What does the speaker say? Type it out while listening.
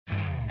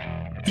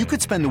You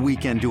could spend the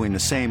weekend doing the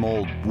same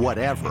old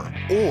whatever,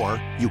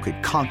 or you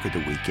could conquer the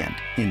weekend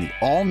in the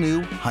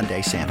all-new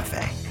Hyundai Santa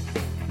Fe.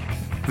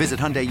 Visit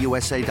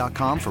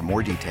HyundaiUSA.com for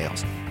more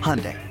details.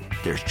 Hyundai,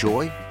 there's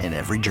joy in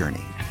every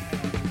journey.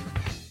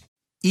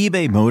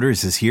 eBay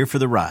Motors is here for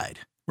the ride.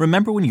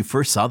 Remember when you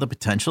first saw the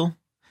potential?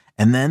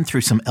 And then through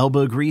some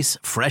elbow grease,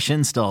 fresh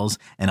installs,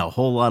 and a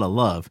whole lot of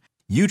love,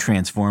 you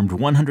transformed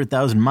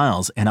 100,000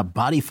 miles and a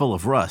body full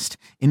of rust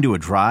into a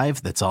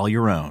drive that's all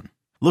your own.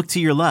 Look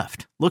to your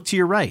left. Look to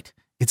your right.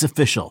 It's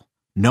official.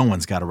 No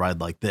one's got a ride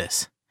like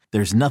this.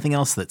 There's nothing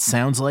else that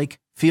sounds like,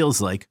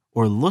 feels like,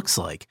 or looks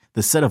like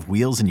the set of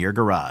wheels in your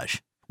garage.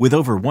 With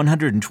over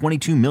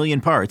 122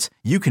 million parts,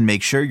 you can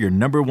make sure your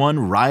number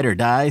one ride or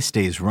die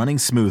stays running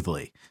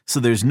smoothly.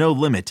 So there's no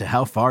limit to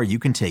how far you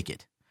can take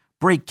it.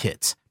 Brake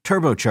kits,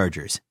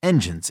 turbochargers,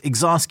 engines,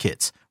 exhaust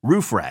kits,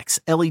 roof racks,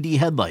 LED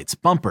headlights,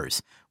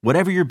 bumpers,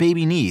 whatever your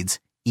baby needs,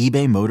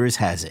 eBay Motors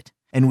has it.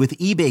 And with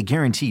eBay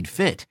Guaranteed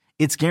Fit,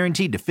 it's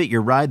guaranteed to fit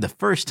your ride the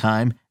first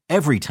time,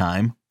 every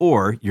time,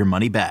 or your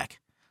money back.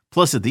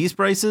 Plus, at these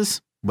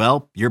prices,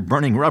 well, you're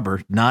burning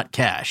rubber, not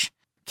cash.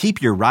 Keep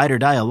your ride or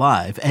die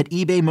alive at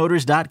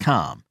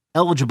ebaymotors.com.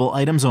 Eligible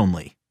items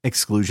only.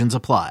 Exclusions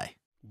apply.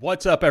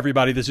 What's up,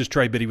 everybody? This is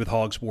Trey Biddy with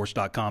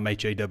hogsports.com,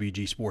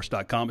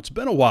 HAWGsports.com. It's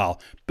been a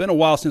while. Been a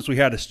while since we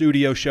had a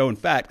studio show. In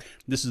fact,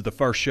 this is the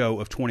first show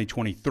of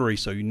 2023,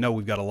 so you know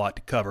we've got a lot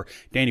to cover.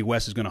 Danny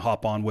West is going to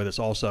hop on with us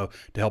also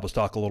to help us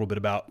talk a little bit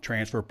about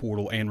transfer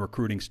portal and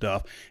recruiting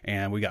stuff.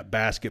 And we got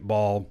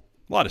basketball,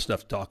 a lot of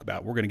stuff to talk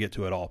about. We're going to get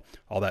to it all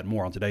that and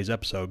more on today's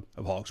episode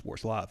of Hog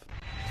Sports Live.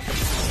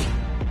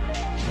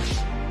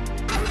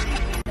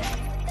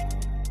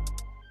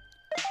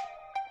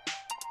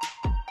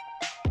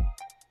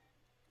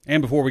 And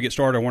before we get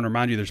started, I want to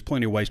remind you there's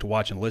plenty of ways to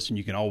watch and listen.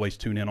 You can always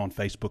tune in on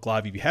Facebook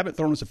Live. If you haven't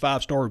thrown us a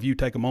 5-star review,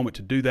 take a moment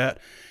to do that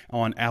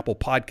on Apple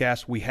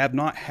Podcasts. We have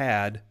not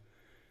had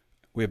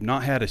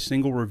a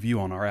single review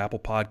on our Apple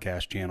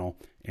Podcast channel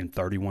in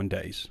 31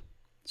 days.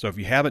 So if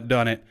you haven't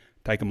done it,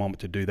 take a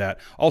moment to do that.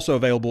 Also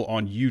available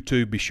on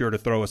YouTube. Be sure to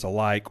throw us a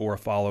like or a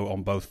follow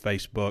on both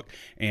Facebook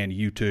and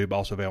YouTube.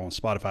 Also available on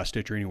Spotify,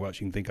 Stitcher, anywhere else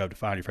you can think of to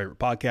find your favorite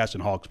podcast.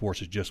 And Hog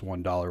Sports is just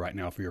 $1 right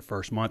now for your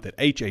first month at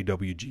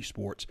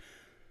HAWGsports.com.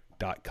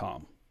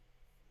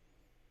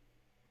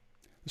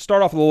 Let's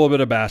start off with a little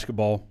bit of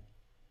basketball,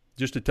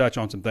 just to touch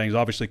on some things.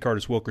 Obviously,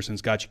 Curtis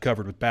Wilkerson's got you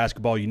covered with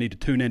basketball. You need to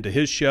tune into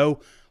his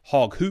show,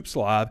 Hog Hoops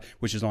Live,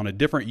 which is on a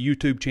different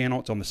YouTube channel.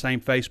 It's on the same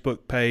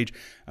Facebook page,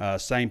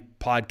 same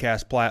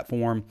podcast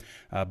platform,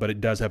 but it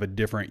does have a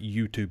different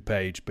YouTube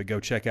page. But go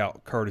check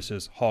out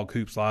Curtis's Hog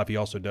Hoops Live. He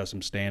also does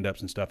some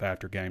stand-ups and stuff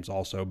after games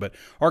also. But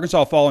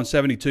Arkansas falling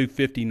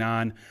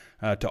 72-59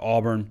 to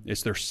Auburn.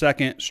 It's their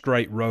second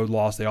straight road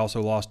loss. They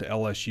also lost to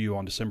LSU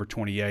on December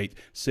 28th,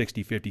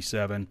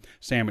 60-57.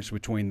 Sandwiched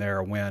between there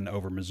a win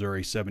over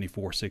Missouri,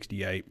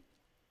 74-68.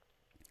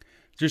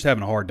 Just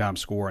having a hard time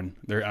scoring.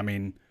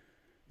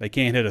 They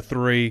can't hit a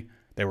three.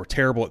 They were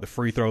terrible at the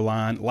free throw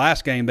line.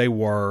 Last game they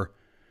were,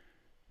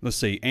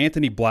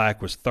 Anthony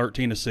Black was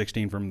 13 of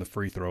 16 from the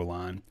free throw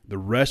line. The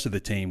rest of the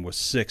team was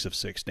 6 of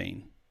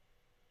 16.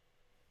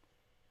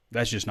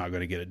 That's just not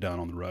going to get it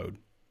done on the road.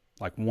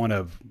 Like one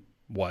of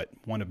nine,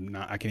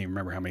 I can't even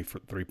remember how many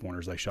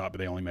three-pointers they shot, but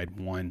they only made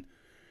one.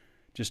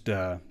 Just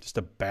a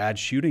bad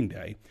shooting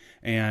day.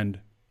 And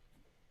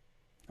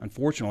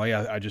unfortunately,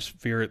 I just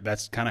fear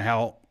that's kind of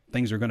how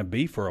things are going to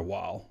be for a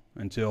while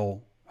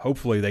until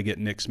hopefully they get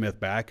Nick Smith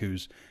back,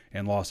 who's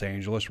in Los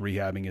Angeles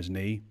rehabbing his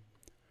knee.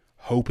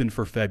 Hoping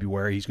for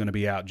February. He's going to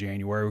be out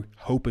January.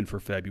 Hoping for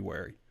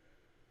February.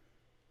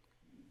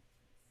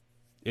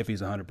 If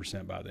he's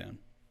 100% by then.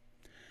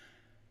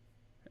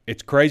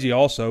 It's crazy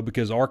also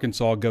because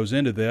Arkansas goes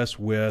into this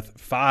with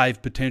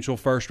 5 potential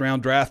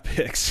first-round draft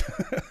picks.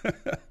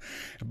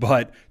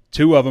 But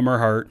 2 of them are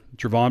hurt.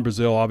 Trevon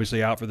Brazile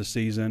obviously out for the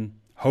season.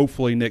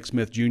 Hopefully Nick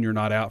Smith Jr.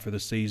 not out for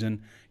the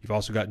season. You've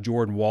also got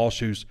Jordan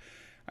Walsh, who's,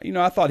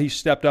 I thought he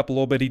stepped up a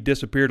little bit. He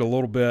disappeared a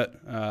little bit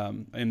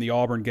in the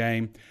Auburn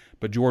game.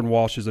 But Jordan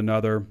Walsh is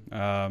another.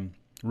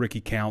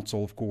 Ricky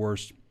Council, of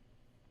course.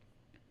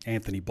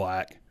 Anthony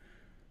Black.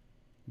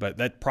 But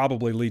that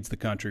probably leads the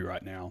country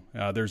right now.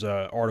 There's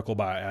an article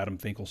by Adam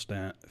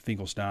Finkelstein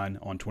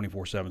on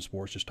 24/7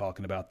 Sports just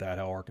talking about that,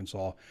 how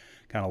Arkansas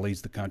kind of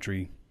leads the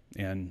country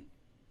in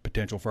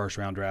potential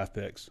first-round draft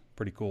picks.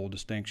 Pretty cool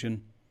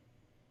distinction.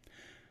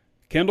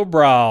 Kendall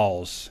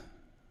Briles.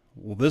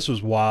 Well, this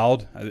was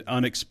wild,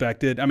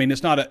 unexpected.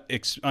 It's not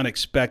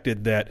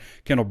unexpected that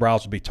Kendall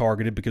Briles would be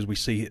targeted because we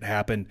see it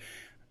happen.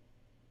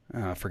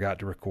 I forgot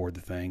to record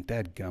the thing.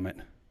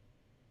 Dadgummit.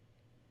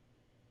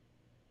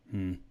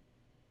 I'm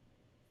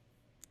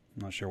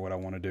not sure what I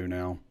want to do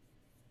now.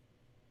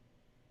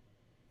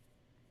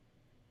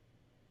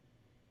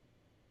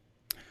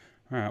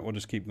 All right, we'll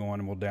just keep going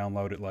and we'll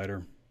download it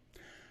later.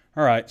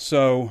 All right,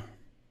 so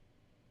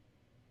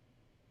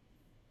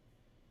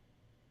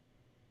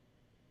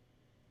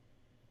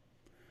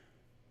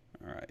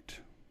all right.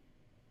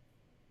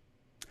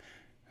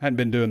 I hadn't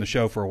been doing the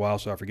show for a while,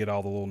 so I forget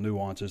all the little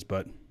nuances,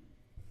 but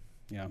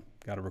yeah,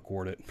 Got to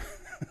record it.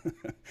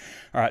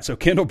 All right, so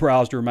Kendall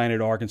Briles to remain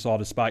at Arkansas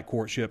despite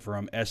courtship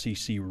from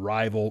SEC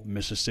rival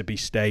Mississippi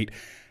State.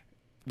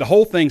 The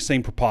whole thing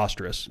seemed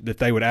preposterous that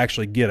they would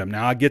actually get him.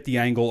 Now, I get the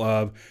angle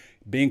of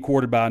being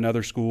courted by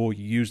another school.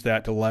 You use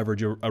that to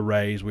leverage a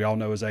raise. We all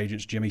know his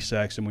agent's Jimmy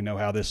Sexton. We know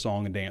how this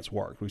song and dance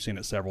works. We've seen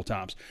it several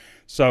times.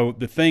 So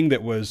the thing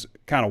that was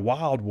kind of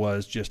wild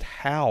was just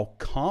how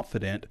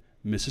confident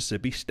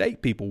Mississippi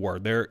State people were.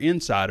 They're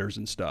insiders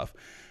and stuff.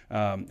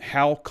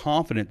 How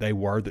confident they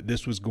were that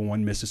this was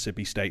going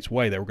Mississippi State's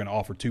way. They were going to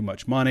offer too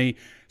much money.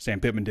 Sam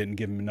Pittman didn't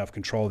give him enough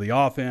control of the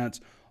offense.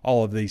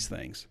 All of these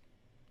things.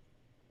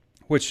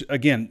 Which,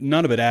 again,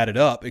 none of it added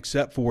up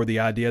except for the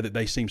idea that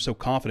they seemed so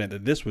confident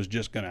that this was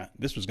going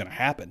to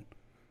happen.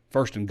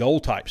 First and goal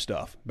type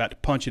stuff, about to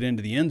punch it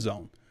into the end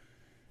zone.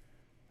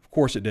 Of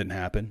course it didn't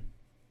happen.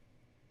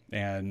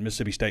 And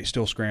Mississippi State's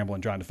still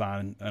scrambling trying to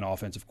find an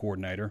offensive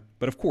coordinator.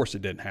 But of course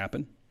it didn't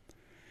happen.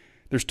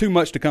 There's too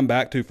much to come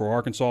back to for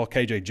Arkansas.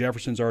 KJ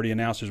Jefferson's already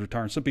announced his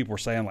return. Some people are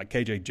saying like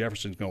KJ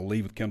Jefferson's going to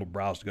leave with Kendall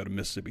Briles to go to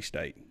Mississippi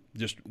State.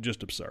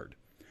 Just absurd.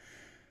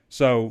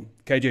 So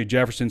KJ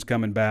Jefferson's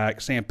coming back.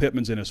 Sam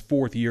Pittman's in his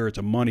fourth year. It's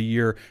a money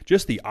year.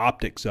 Just the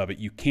optics of it.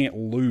 You can't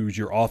lose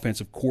your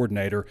offensive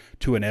coordinator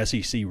to an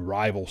SEC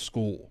rival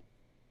school.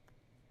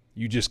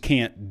 You just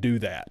can't do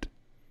that.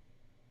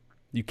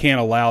 You can't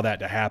allow that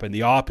to happen.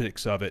 The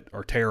optics of it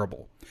are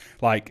terrible.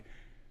 Like,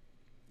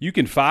 you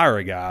can fire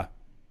a guy,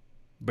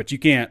 but you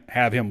can't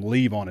have him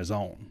leave on his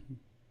own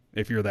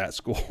if you're that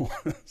school.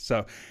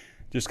 So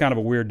just kind of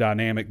a weird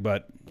dynamic,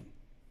 but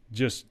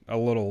just a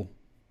little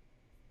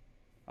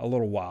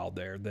wild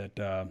there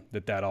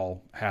that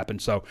all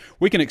happened. So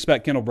we can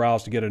expect Kendall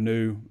Briles to get a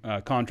new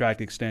contract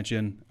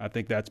extension. I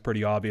think that's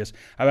pretty obvious.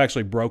 I've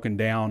actually broken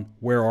down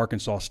where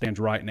Arkansas stands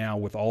right now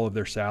with all of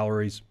their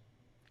salaries.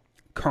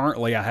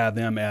 Currently, I have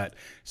them at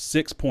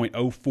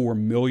 $6.04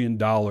 million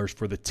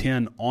for the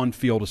 10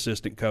 on-field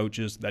assistant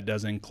coaches. That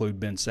doesn't include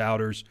Ben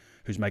Souders,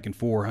 who's making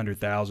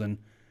 $400,000.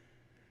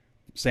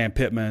 Sam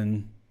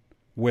Pittman,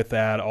 with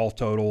that, all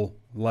total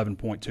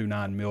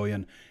 $11.29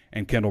 million.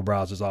 And Kendall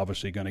Briles is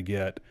obviously going to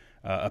get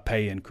a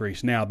pay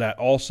increase. Now, that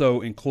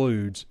also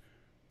includes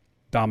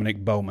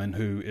Dominic Bowman,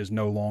 who is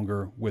no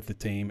longer with the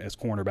team as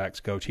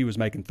cornerbacks coach. He was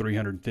making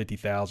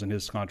 $350,000.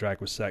 His contract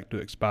was set to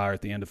expire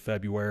at the end of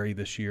February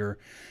this year.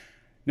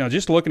 Now,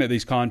 just looking at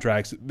these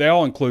contracts, they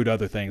all include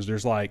other things.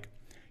 There's like,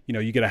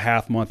 you get a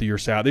half month of your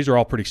salary. These are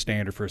all pretty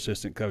standard for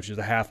assistant coaches.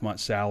 A half month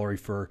salary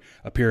for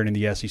appearing in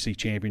the SEC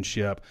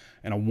championship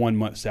and a 1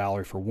 month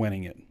salary for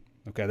winning it.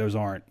 Okay, those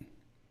aren't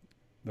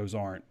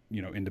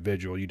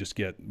individual. You just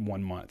get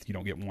 1 month. You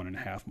don't get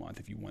 1.5 months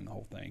if you win the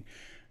whole thing.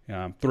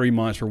 3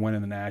 months for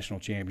winning the national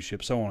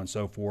championship, so on and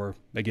so forth.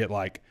 They get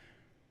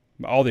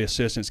all the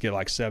assistants get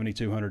like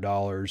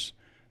 $7,200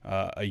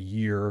 a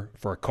year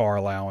for a car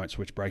allowance,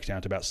 which breaks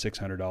down to about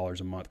 $600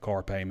 a month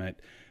car payment.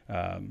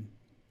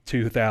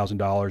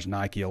 $2,000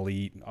 Nike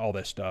Elite, all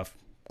this stuff.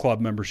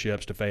 Club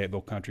memberships to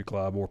Fayetteville Country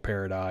Club or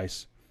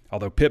Paradise.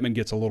 Although Pittman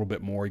gets a little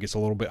bit more. He gets a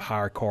little bit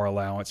higher car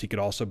allowance. He could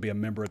also be a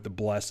member at the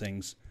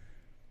Blessings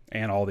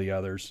and all the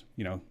others,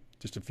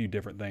 just a few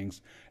different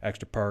things,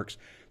 extra perks.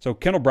 So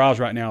Kendall Briles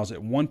right now is at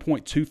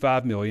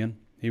 $1.25 million.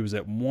 He was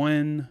at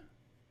 $1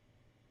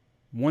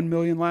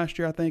 million last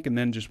year, I think, and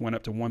then just went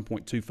up to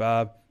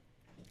 $1.25.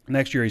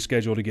 Next year he's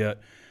scheduled to get,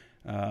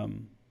 the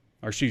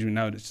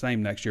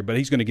same next year, but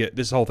he's going to get,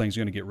 this whole thing's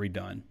going to get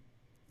redone,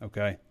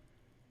 okay?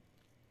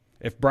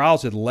 If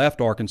Briles had left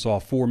Arkansas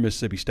for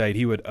Mississippi State,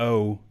 he would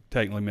owe,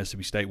 technically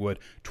Mississippi State would,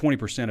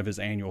 20% of his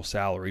annual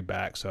salary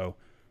back, so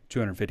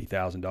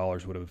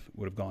 $250,000 would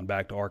have gone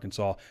back to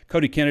Arkansas.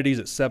 Cody Kennedy's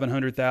at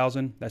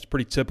 $700,000. That's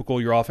pretty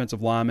typical. Your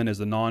offensive lineman as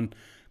the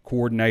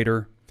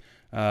non-coordinator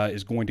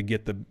is going to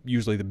get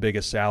usually the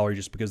biggest salary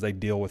just because they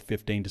deal with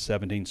 15 to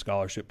 17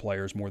 scholarship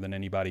players more than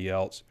anybody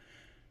else.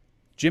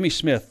 Jimmy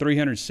Smith,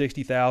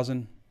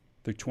 $360,000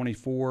 through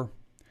 24.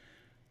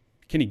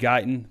 Kenny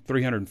Guyton,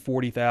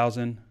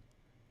 $340,000.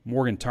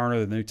 Morgan Turner,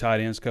 the new tight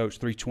ends coach,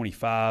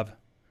 $325,000.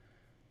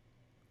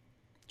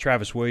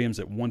 Travis Williams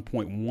at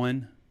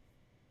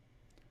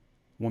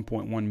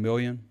 $1.1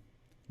 million.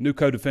 New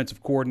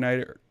co-defensive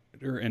coordinator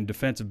and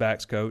defensive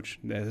backs coach.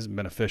 That hasn't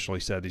been officially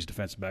said he's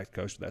defensive backs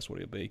coach, but that's what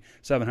he'll be.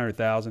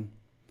 $700,000.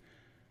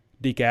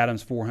 Deke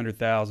Adams,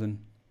 $400,000.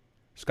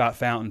 Scott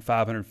Fountain,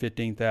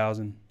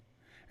 $515,000.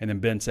 And then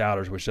Ben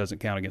Souders, which doesn't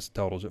count against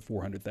the totals, at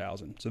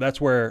 $400,000. So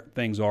that's where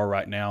things are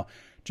right now.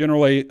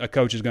 Generally, a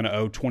coach is going to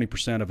owe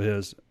 20% of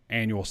his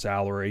annual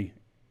salary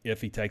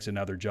if he takes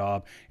another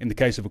job. In the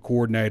case of a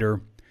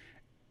coordinator,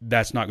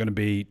 that's not going to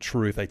be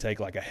true if they take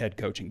like a head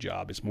coaching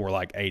job. It's more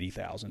like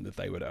 $80,000 that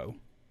they would owe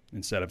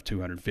instead of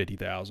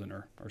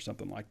 $250,000 or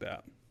something like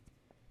that.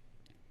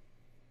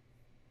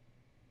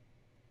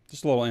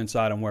 Just a little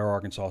insight on where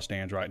Arkansas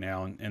stands right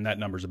now, and that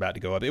number's about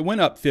to go up. It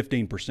went up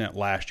 15%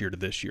 last year to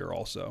this year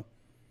also.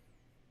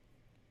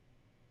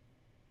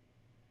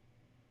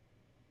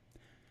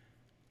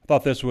 I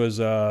thought this was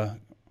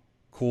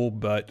cool,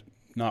 but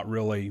not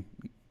really.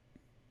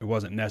 It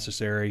wasn't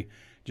necessary.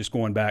 Just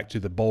going back to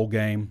the bowl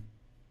game.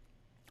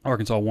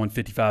 Arkansas won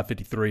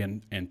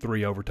 55-53 in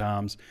 3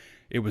 overtimes.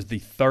 It was the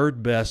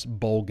third best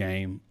bowl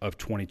game of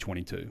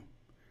 2022.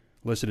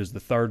 Listed as the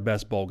third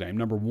best bowl game.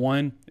 Number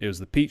 1 is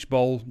the Peach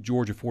Bowl,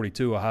 Georgia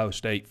 42, Ohio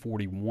State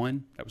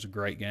 41. That was a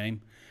great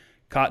game.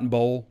 Cotton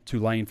Bowl,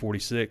 Tulane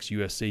 46,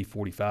 USC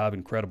 45.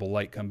 Incredible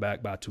late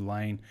comeback by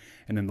Tulane.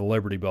 And then the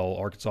Liberty Bowl,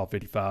 Arkansas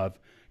 55,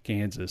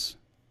 Kansas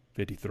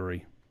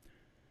 53.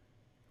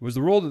 Was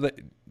the rule that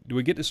do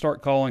we get to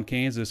start calling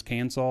Kansas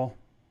Kansas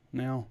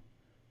now?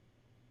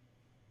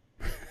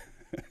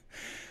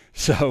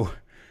 So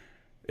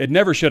it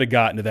never should have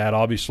gotten to that.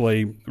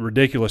 Obviously,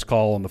 ridiculous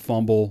call on the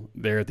fumble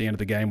there at the end of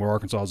the game where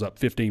Arkansas was up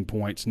 15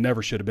 points.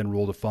 Never should have been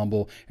ruled a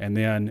fumble. And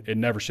then it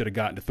never should have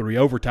gotten to 3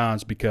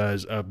 overtimes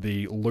because of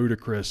the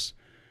ludicrous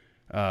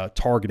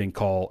targeting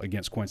call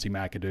against Quincy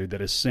McAdoo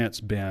that has since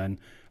been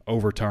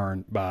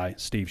overturned by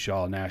Steve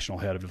Shaw, national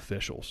head of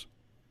officials.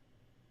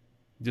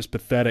 Just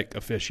pathetic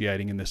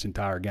officiating in this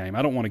entire game.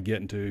 I don't want to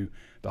get into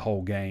the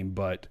whole game,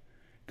 but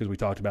because we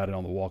talked about it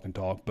on the Walk and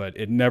Talk, but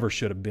it never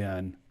should have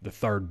been the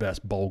third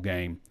best bowl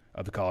game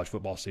of the college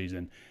football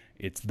season.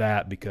 It's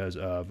that because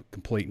of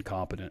complete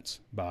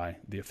incompetence by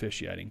the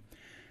officiating.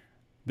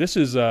 This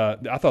is, I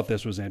thought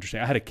this was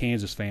interesting. I had a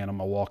Kansas fan on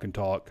my Walk and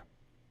Talk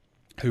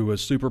who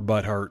was super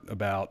butthurt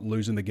about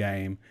losing the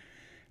game.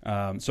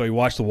 So he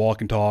watched the Walk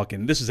and Talk,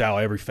 and this is how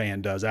every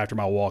fan does after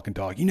my Walk and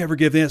Talk. You never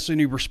give this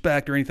any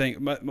respect or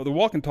anything. The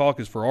Walk and Talk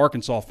is for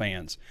Arkansas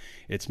fans.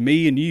 It's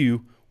me and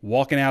you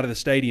walking out of the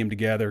stadium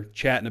together,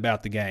 chatting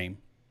about the game,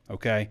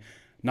 okay?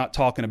 Not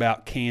talking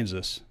about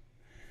Kansas.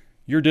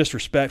 Your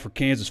disrespect for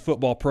Kansas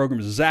football program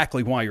is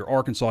exactly why you're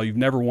Arkansas. You've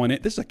never won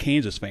it. This is a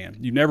Kansas fan.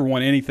 You've never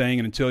won anything,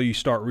 and until you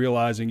start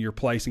realizing your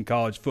place in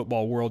college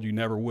football world, you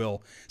never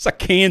will. It's a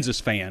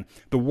Kansas fan.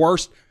 The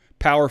worst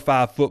Power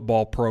 5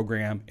 football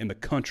program in the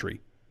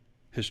country,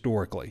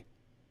 historically.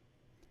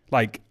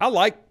 Like, I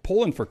like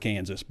pulling for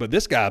Kansas, but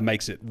this guy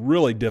makes it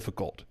really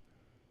difficult.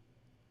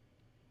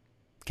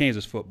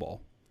 Kansas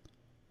football.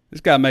 This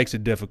guy makes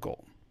it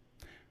difficult.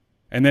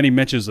 And then he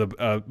mentions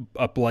a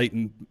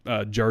blatant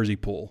jersey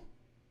pull.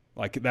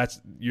 Like, that's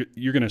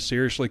you're going to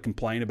seriously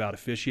complain about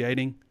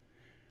officiating?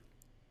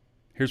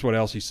 Here's what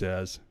else he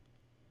says.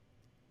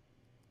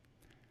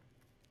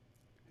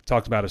 He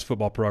talks about his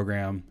football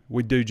program.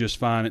 We do just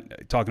fine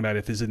talking about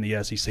if it's in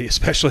the SEC,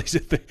 especially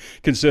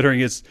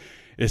considering it's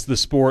the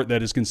sport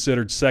that is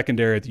considered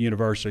secondary at the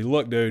university.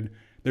 Look, dude,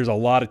 there's a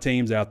lot of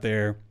teams out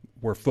there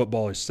where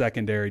football is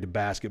secondary to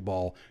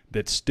basketball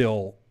that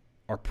still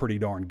are pretty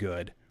darn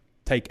good.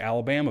 Take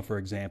Alabama, for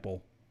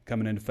example,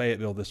 coming into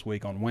Fayetteville this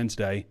week on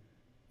Wednesday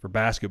for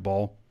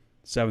basketball,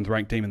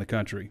 7th-ranked team in the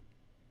country.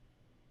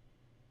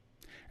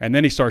 And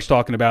then he starts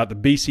talking about the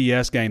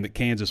BCS game that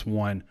Kansas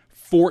won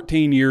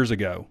 14 years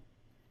ago.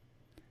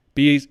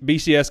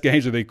 BCS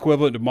games are the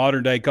equivalent to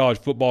modern-day college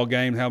football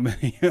games. How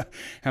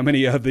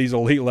many of these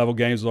elite-level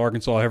games has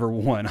Arkansas ever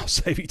won? I'll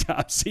save you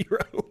time, 0.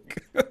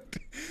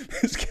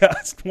 This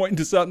guy's pointing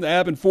to something that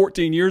happened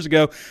 14 years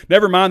ago.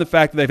 Never mind the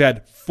fact that they've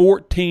had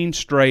 14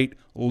 straight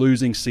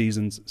losing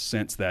seasons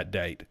since that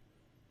date.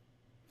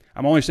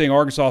 I'm only seeing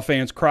Arkansas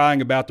fans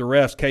crying about the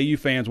refs. KU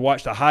fans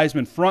watched the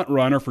Heisman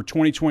frontrunner for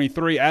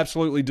 2023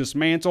 absolutely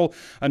dismantle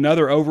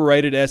another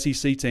overrated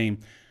SEC team.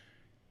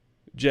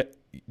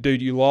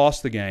 Dude, you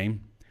lost the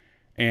game.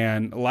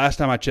 And last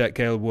time I checked,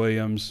 Caleb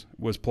Williams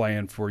was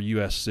playing for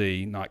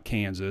USC, not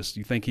Kansas.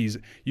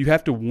 You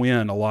have to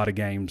win a lot of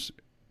games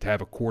to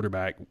have a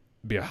quarterback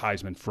be a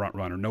Heisman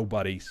frontrunner.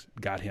 Nobody's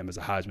got him as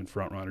a Heisman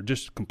frontrunner.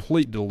 Just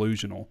complete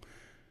delusional.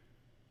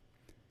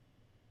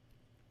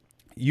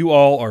 You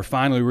all are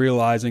finally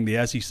realizing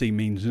the SEC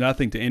means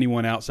nothing to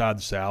anyone outside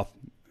the South.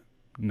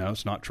 No,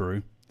 it's not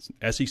true.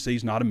 SEC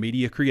is not a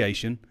media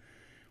creation.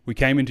 We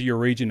came into your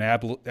region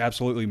and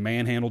absolutely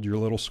manhandled your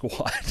little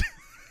squad.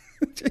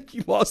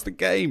 You lost the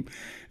game.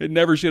 It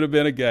never should have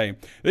been a game.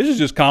 This is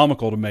just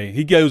comical to me.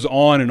 He goes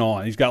on and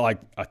on. He's got like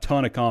a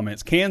ton of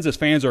comments. Kansas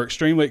fans are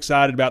extremely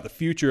excited about the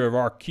future of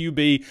our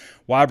QB,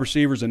 wide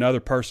receivers, and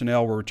other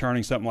personnel. We're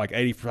returning something like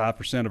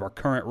 85% of our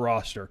current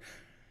roster.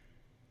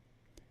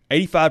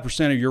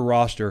 85% of your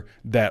roster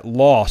that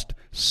lost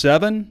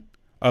 7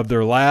 of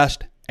their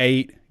last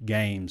 8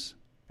 games,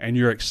 and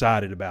you're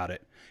excited about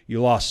it.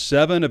 You lost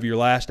 7 of your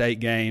last 8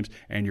 games,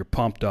 and you're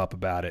pumped up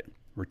about it,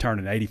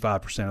 returning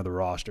 85% of the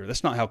roster.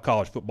 That's not how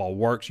college football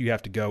works. You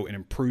have to go and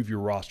improve your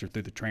roster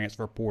through the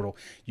transfer portal.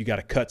 You got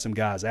to cut some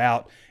guys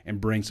out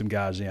and bring some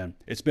guys in.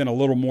 It's been a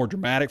little more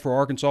dramatic for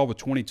Arkansas with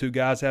 22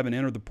 guys having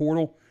entered the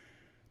portal,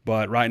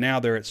 but right now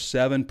they're at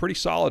 7 pretty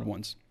solid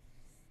ones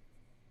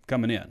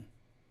coming in.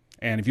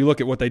 And if you look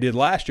at what they did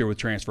last year with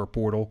transfer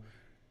portal,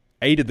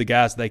 8 of the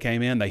guys that they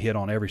came in, they hit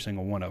on every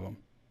single one of them.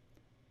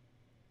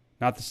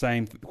 Not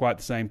quite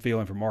the same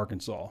feeling from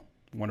Arkansas.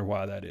 Wonder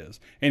why that is.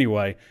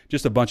 Anyway,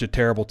 just a bunch of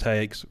terrible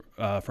takes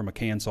from a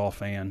Kansas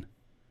fan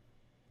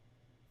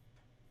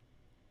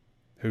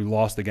who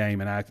lost the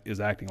game and is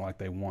acting like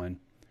they won.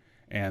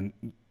 And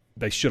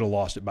they should have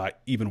lost it by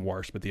even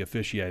worse, but the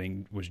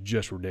officiating was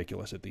just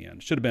ridiculous at the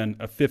end. Should have been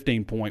a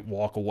 15-point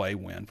walk-away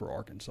win for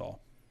Arkansas.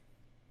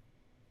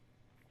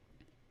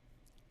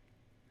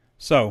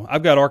 So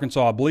I've got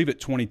Arkansas, I believe,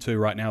 at 22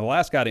 right now. The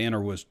last guy to enter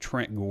was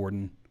Trent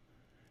Gordon.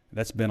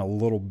 That's been a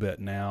little bit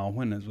now.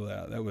 When is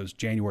that? That was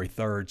January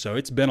 3rd. So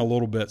it's been a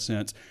little bit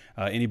since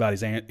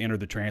anybody's entered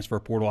the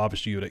transfer portal.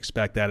 Obviously, you would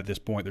expect that at this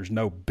point. There's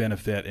no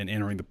benefit in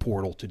entering the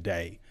portal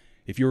today.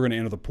 If you were going to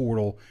enter the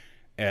portal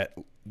at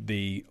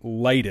the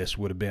latest,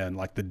 would have been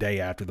like the day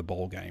after the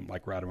bowl game,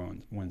 like right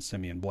around when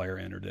Simeon Blair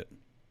entered it.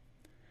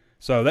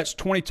 So that's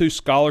 22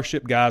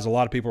 scholarship guys. A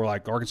lot of people are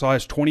like, Arkansas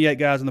has 28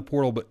 guys in the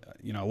portal, but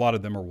a lot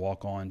of them are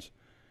walk-ons.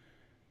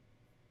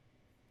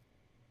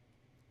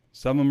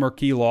 Some of them are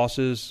key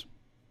losses.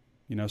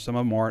 Some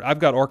of them aren't. I've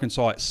got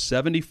Arkansas at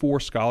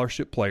 74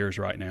 scholarship players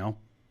right now,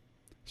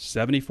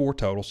 74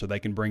 total, so they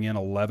can bring in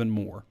 11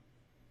 more.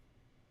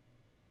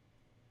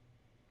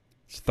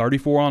 It's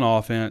 34 on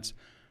offense,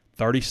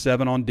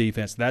 37 on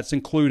defense. That's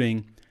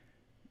including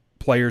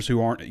players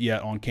who aren't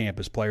yet on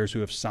campus, players who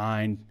have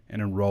signed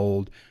and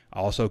enrolled. I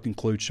also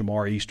include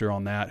Shamar Easter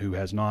on that, who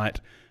has not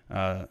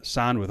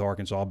signed with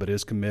Arkansas but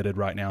is committed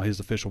right now. His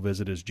official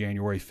visit is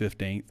January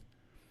 15th.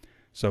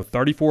 So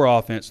 34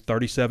 offense,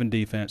 37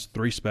 defense,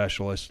 3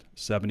 specialists,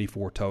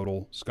 74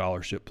 total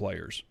scholarship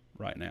players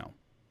right now.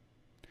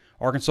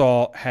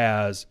 Arkansas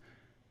has,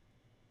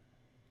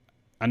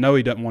 I know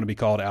he doesn't want to be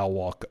called Al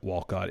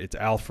Walcott. It's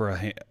Al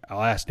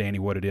I'll ask Danny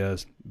what it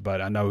is, but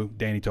I know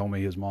Danny told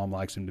me his mom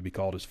likes him to be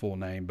called his full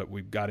name, but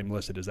we've got him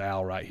listed as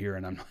Al right here,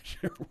 and I'm not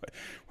sure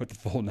what the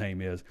full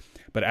name is.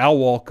 But Al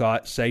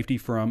Walcott, safety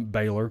from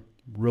Baylor,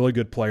 really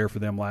good player for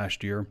them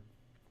last year.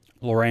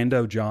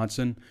 Lorando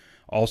Johnson,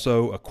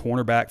 also a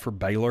cornerback for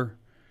Baylor.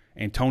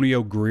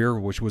 Antonio Greer,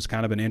 which was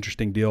kind of an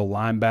interesting deal,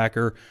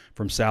 linebacker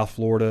from South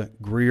Florida.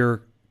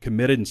 Greer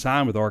committed and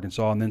signed with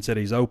Arkansas and then said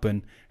he's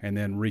open and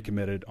then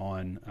recommitted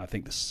on, I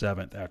think, the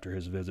 7th after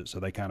his visit. So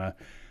they kind of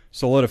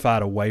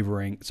solidified a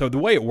wavering. So the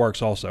way it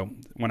works also,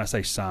 when I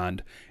say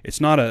signed,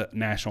 it's not a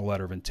national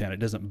letter of intent. It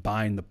doesn't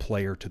bind the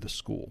player to the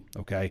school,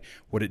 okay?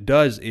 What it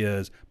does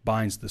is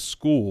binds the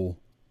school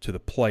to the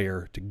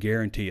player to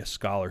guarantee a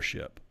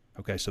scholarship.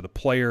 Okay, so the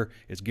player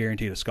is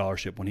guaranteed a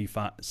scholarship when he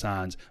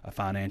signs a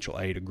financial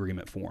aid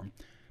agreement form.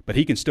 But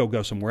he can still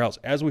go somewhere else,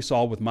 as we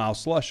saw with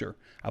Miles Slusher.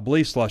 I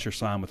believe Slusher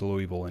signed with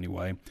Louisville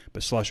anyway,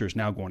 but Slusher is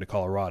now going to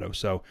Colorado.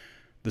 So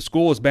the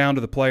school is bound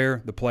to the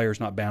player is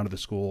not bound to the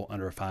school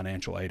under a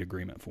financial aid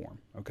agreement form.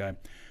 Okay,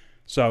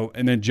 so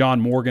and then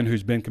John Morgan,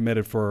 who's been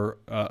committed for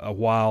a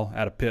while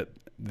out of Pitt,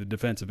 the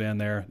defensive end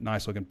there,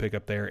 nice looking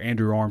pickup there.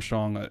 Andrew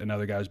Armstrong,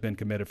 another guy who's been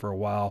committed for a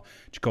while.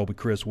 Jacoby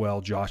Criswell,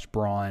 Josh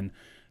Braun.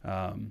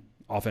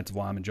 Offensive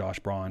lineman Josh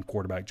Braun,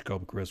 quarterback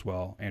Jacoby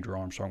Criswell, Andrew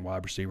Armstrong,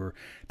 wide receiver.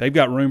 They've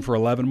got room for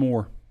 11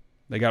 more.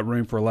 They got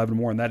room for 11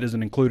 more, and that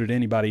isn't included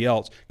anybody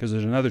else because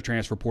there's another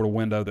transfer portal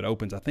window that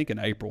opens, I think, in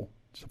April.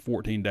 It's a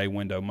 14-day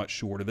window, much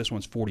shorter. This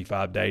one's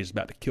 45 days,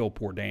 about to kill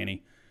poor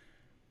Danny.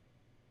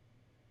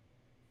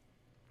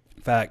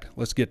 In fact,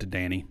 let's get to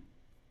Danny.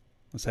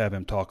 Let's have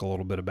him talk a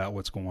little bit about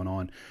what's going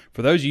on.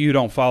 For those of you who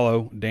don't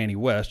follow Danny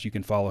West, you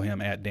can follow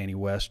him at Danny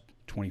West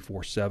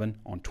 24/7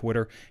 on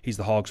Twitter. He's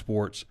the Hog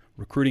Sports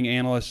recruiting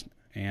analyst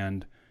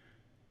and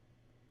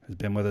has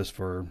been with us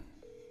for,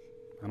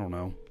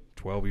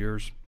 12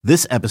 years.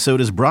 This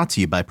episode is brought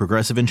to you by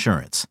Progressive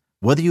Insurance.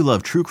 Whether you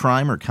love true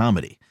crime or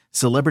comedy,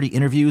 celebrity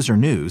interviews or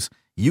news,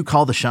 you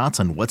call the shots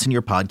on what's in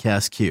your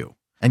podcast queue.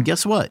 And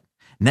guess what?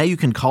 Now you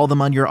can call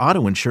them on your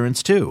auto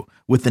insurance too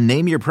with the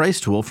Name Your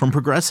Price tool from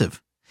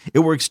Progressive. It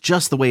works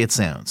just the way it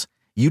sounds.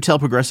 You tell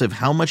Progressive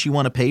how much you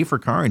want to pay for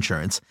car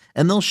insurance,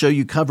 and they'll show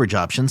you coverage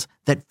options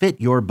that fit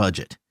your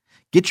budget.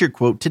 Get your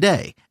quote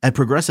today at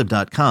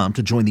Progressive.com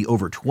to join the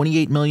over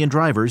 28 million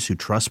drivers who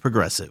trust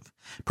Progressive.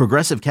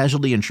 Progressive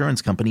Casualty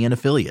Insurance Company and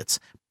Affiliates.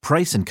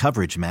 Price and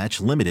coverage match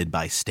limited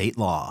by state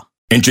law.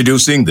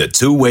 Introducing the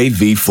Two-Way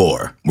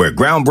V4, where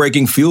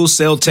groundbreaking fuel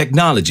cell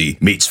technology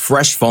meets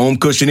fresh foam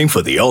cushioning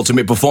for the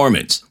ultimate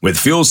performance. With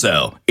fuel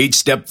cell, each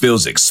step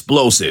feels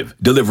explosive,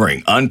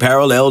 delivering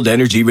unparalleled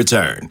energy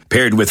return.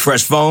 Paired with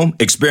fresh foam,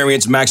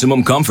 experience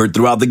maximum comfort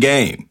throughout the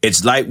game.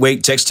 Its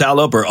lightweight textile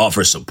upper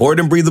offers support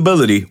and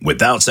breathability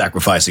without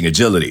sacrificing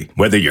agility.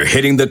 Whether you're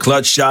hitting the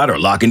clutch shot or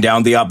locking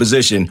down the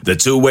opposition, the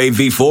Two-Way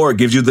V4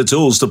 gives you the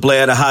tools to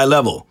play at a high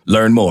level.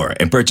 Learn more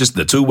and purchase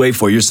the Two-Way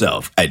for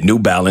yourself at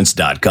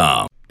newbalance.com.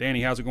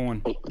 Danny, how's it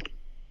going?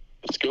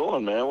 It's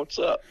going, man. What's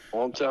up?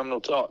 Long time no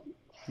talk.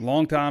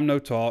 Long time no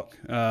talk.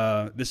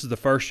 This is the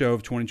first show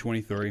of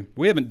 2023.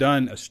 We haven't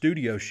done a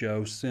studio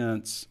show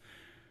since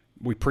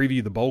we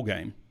previewed the bowl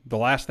game. The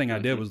last thing I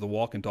did was the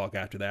walk and talk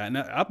after that. And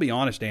I'll be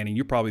honest, Danny,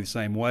 you're probably the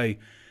same way.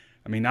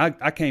 I mean,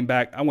 I came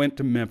back. I went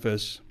to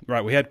Memphis.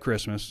 Right, we had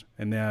Christmas.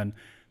 And then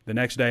the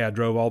next day I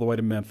drove all the way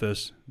to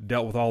Memphis,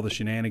 dealt with all the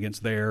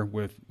shenanigans there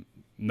with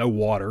no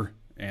water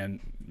and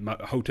my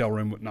hotel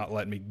room would not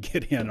let me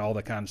get in, all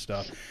that kind of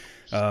stuff.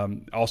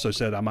 Also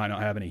said I might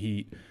not have any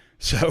heat.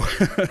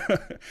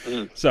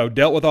 So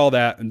dealt with all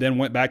that and then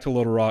went back to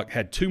Little Rock,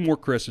 had 2 more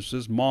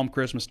Christmases, Mom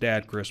Christmas,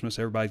 Dad Christmas.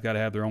 Everybody's got to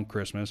have their own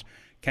Christmas.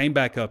 Came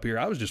back up here.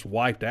 I was just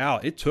wiped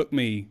out. It took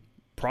me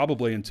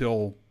probably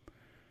until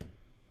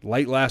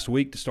late last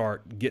week to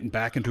start getting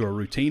back into a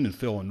routine and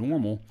feeling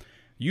normal.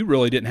 you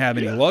really didn't have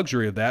any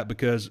luxury of that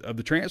because of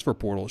the transfer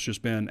portal. It's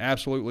just been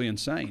absolutely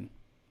insane.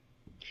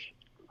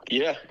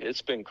 Yeah,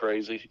 it's been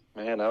crazy,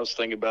 man. I was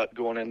thinking about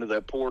going into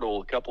that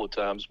portal a couple of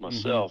times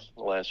myself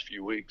the last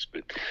few weeks,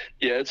 but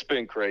yeah, it's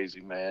been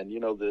crazy, man.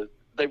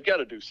 They've got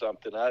to do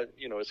something.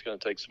 It's going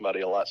to take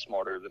somebody a lot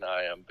smarter than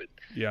I am, but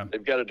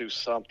they've got to do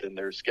something.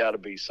 There's got to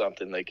be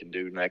something they can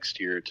do next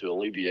year to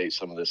alleviate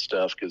some of this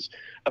stuff. Because,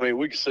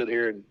 we can sit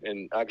here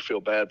and I can feel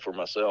bad for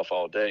myself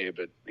all day,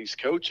 but these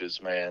coaches,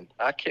 man,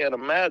 I can't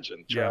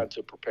imagine trying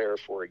to prepare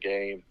for a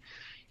game,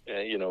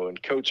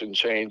 and coaching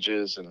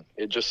changes. And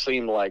it just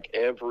seemed like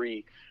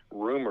every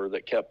rumor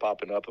that kept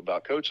popping up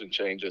about coaching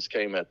changes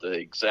came at the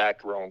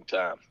exact wrong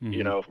time,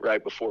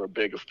 right before a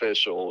big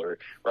official or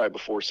right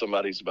before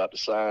somebody's about to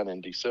sign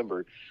in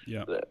December.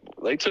 Yeah.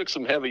 They took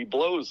some heavy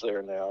blows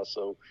there now.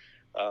 So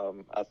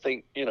I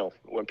think,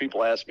 when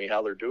people ask me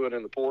how they're doing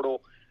in the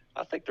portal,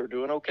 I think they're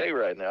doing okay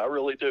right now. I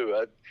really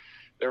do.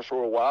 There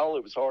for a while,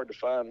 it was hard to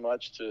find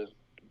much to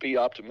be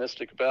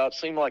optimistic about. It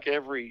seemed like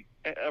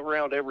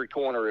around every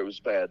corner it was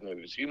bad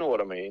news. You know what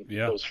I mean?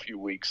 Yeah. Those few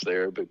weeks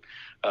there. But,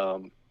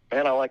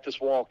 man, I like this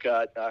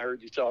Walcott. I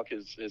heard you talk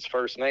his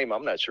first name.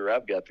 I'm not sure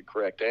I've got the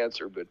correct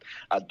answer, but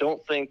I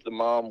don't think the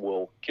mom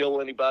will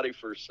kill anybody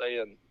for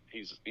saying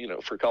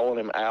for calling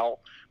him Al,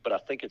 but I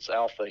think it's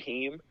Al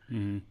Fahim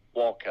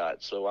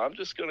Walcott. So I'm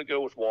just going to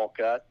go with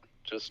Walcott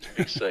just to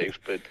be safe.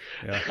 But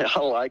I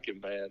like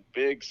him, man.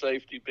 Big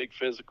safety, big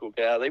physical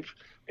guy.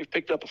 They've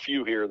picked up a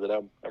few here that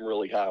I'm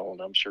really high on.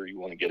 I'm sure you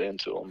want to get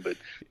into them, but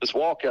this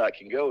Walcott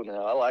can go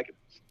now. I like it.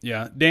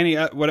 Yeah, Danny,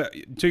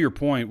 to your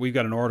point, we've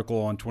got an article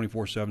on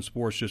 24/7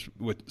 Sports just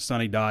with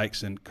Sonny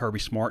Dykes and Kirby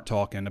Smart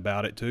talking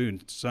about it too.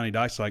 And Sonny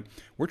Dykes like,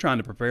 we're trying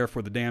to prepare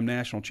for the damn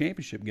national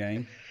championship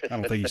game. I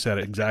don't think he said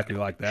it exactly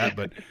like that,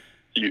 but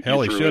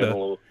hell, he should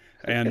have.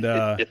 And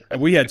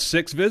we had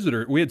 6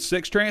 visitors. We had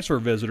 6 transfer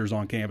visitors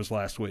on campus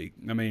last week.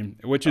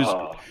 Which is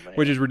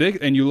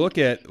ridiculous. And you look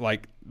at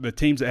like the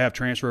teams that have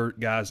transfer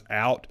guys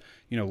out,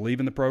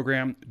 leaving the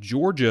program.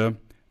 Georgia,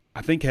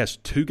 I think, has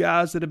 2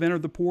 guys that have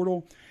entered the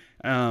portal.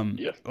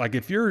 Like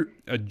if you're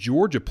a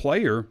Georgia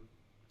player,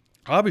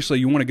 obviously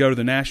you want to go to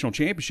the national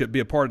championship, be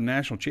a part of the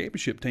national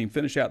championship team,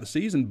 finish out the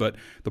season, but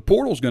the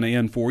portal's going to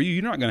end for you.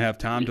 You're not going to have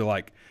time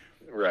to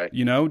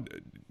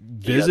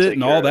visit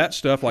and all that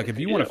stuff. Like if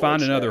you want to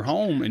find another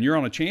home and you're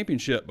on a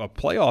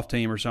playoff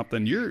team or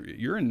something,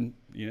 you're in,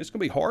 it's going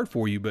to be hard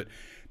for you, but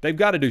they've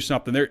got to do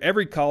something.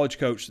 Every college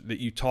coach that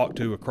you talk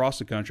to across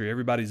the country,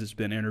 everybody that's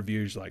been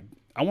interviewed is like,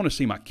 I want to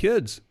see my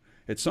kids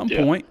at some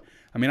point.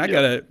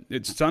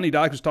 It's Sonny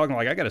Dykes was talking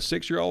like, I got a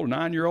 6-year-old,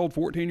 9-year-old,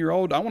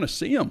 14-year-old. I want to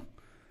see them.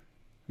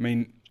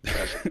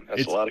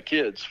 That's a lot of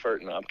kids.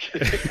 No, I'm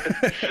kidding.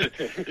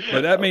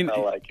 But I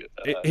like it.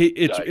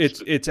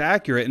 It's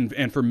accurate,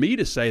 and for me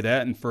to say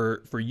that, and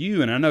for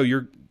you, and I know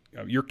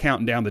you're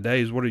counting down the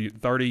days. What are you,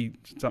 30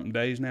 something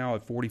days now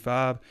at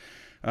 45?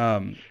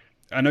 I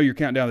know you're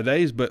counting down the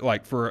days, but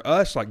like for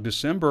us, like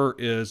December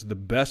is the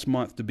best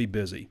month to be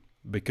busy.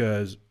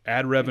 Because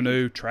ad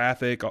revenue,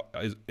 traffic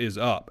is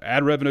up.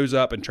 Ad revenue's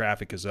up and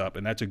traffic is up,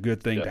 and that's a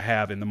good thing to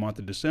have in the month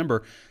of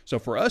December. So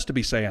for us to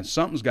be saying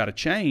something's got to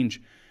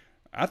change,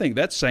 I think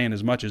that's saying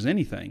as much as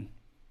anything.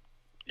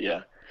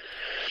 Yeah.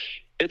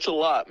 It's a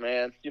lot,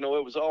 man. It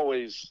was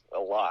always a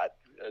lot,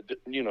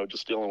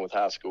 just dealing with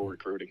high school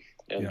recruiting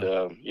and,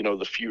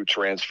 the few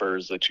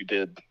transfers that you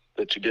did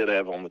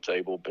have on the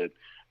table. But,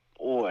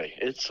 boy,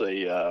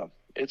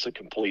 it's a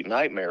complete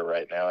nightmare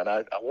right now. And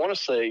I want to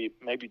say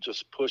maybe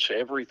just push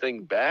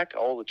everything back,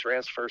 all the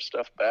transfer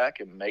stuff back,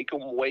 and make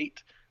them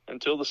wait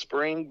until the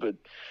spring. But,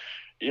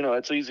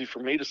 it's easy for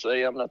me to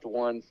say. I'm not the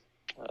one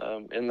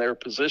in their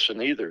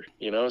position either,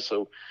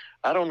 so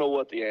I don't know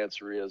what the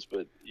answer is.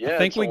 But, I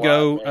think we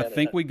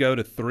go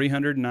to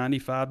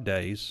 395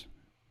 days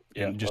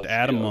and just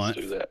add a month.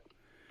 Let's do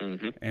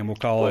that. And we'll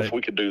call it if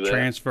we could do that.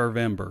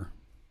 Transfervember.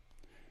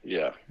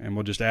 Yeah, and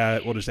we'll just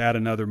add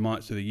another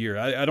month to the year.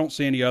 I don't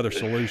see any other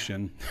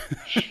solution.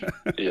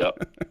 Yeah,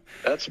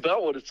 that's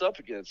about what it's up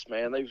against,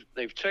 man.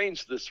 They've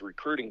changed this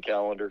recruiting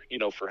calendar,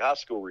 for high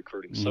school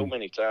recruiting so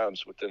many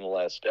times within the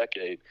last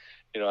decade.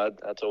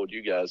 I told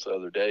you guys the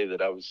other day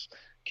that I was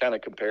kind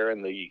of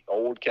comparing the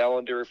old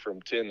calendar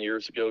from 10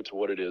 years ago to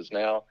what it is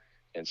now,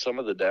 and some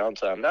of the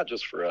downtime, not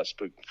just for us,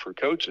 but for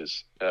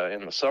coaches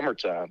in the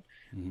summertime.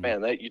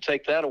 Man, you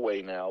take that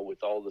away now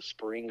with all the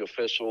spring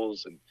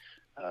officials and.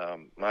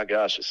 My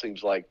gosh, it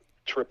seems like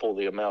triple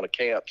the amount of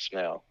camps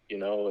now,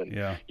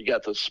 and you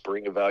got the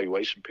spring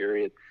evaluation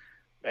period.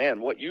 Man,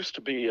 what used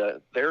to be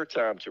their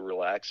time to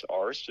relax,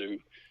 ours to,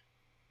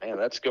 man,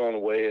 that's going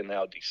away. And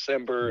now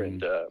December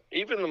and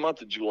even the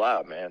month of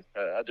July, man,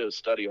 I did a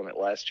study on it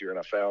last year and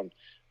I found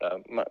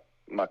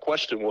my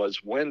question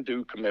was, when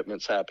do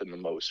commitments happen the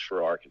most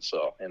for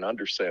Arkansas? And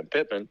under Sam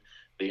Pittman,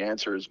 the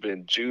answer has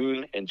been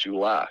June and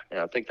July. And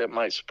I think that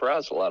might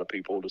surprise a lot of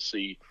people to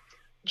see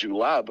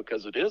July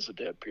because it is a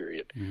dead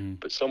period.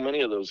 But so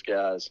many of those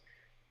guys,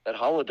 that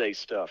holiday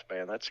stuff,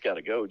 man, that's got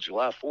to go.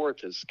 July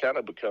 4th has kind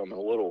of become a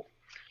little,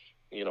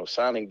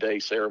 signing day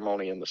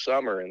ceremony in the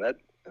summer, and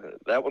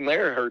that one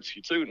there hurts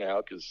you too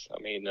now because,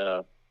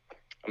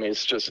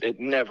 it's just, it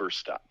never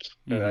stops.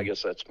 Mm-hmm. I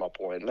guess that's my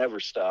point. It never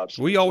stops.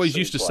 We always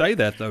used to say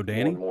that, though,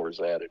 Danny. More and more is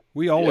added.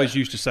 We always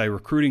used to say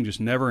recruiting just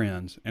never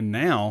ends. And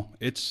now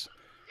it's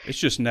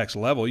just next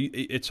level.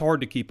 It's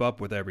hard to keep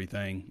up with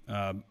everything.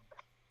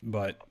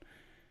 But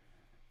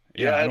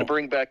yeah, I had to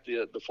bring back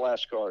the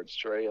flashcards,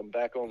 Trey. I'm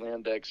back on the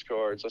index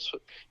cards. That's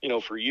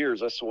what, for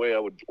years, that's the way I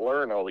would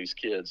learn all these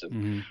kids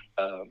and,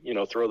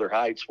 throw their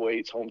heights,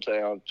 weights,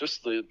 hometown,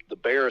 just the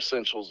bare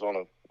essentials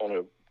on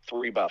a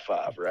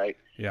 3x5, right?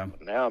 Yeah.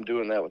 Now I'm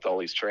doing that with all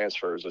these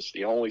transfers. It's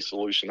the only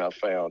solution I've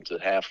found to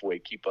halfway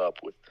keep up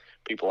with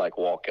people like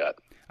Walcott.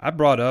 I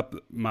brought up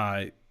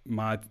my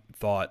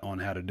thought on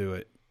how to do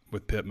it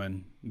with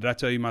Pittman. Did I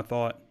tell you my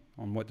thought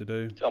on what to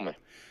do? Tell me.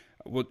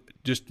 Well,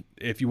 just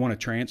if you want to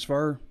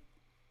transfer,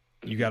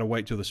 you got to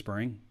wait till the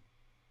spring.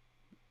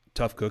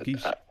 Tough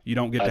cookies. You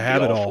don't get to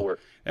have it all.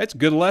 That's a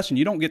good lesson.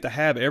 You don't get to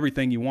have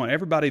everything you want.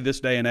 Everybody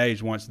this day and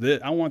age wants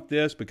this. I want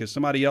this because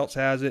somebody else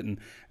has it, and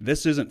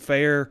this isn't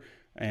fair,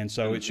 and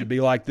so it should be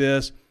like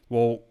this.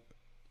 Well,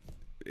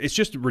 it's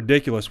just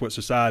ridiculous what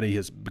society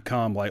has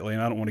become lately,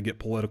 and I don't want to get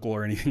political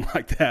or anything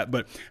like that,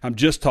 but I'm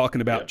just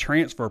talking about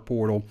transfer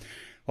portal.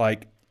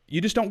 Like,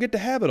 you just don't get to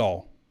have it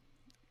all.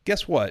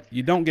 Guess what?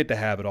 You don't get to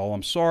have it all.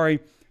 I'm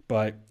sorry,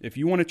 but if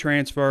you want to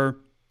transfer,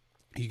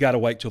 you got to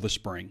wait till the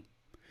spring.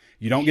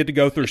 You don't get to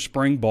go through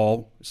spring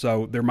ball,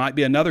 so there might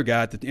be another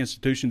guy at the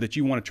institution that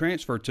you want to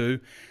transfer to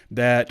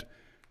that,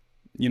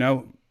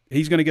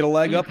 he's going to get a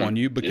leg up on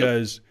you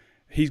because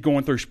he's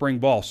going through spring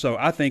ball. So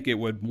I think it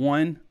would,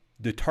 one,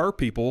 deter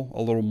people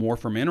a little more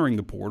from entering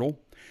the portal,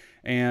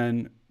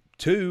 and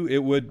two,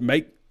 it would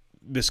make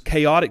this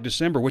chaotic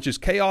December, which is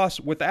chaos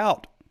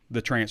without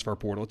the transfer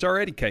portal. It's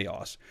already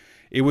chaos.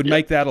 It would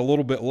make that a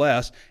little bit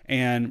less,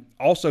 and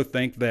also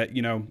think that,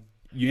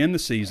 you end the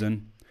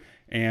season,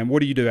 and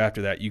what do you do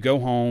after that? You go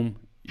home,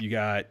 you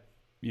got,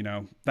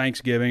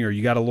 Thanksgiving, or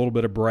you got a little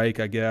bit of break,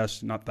 I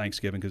guess. Not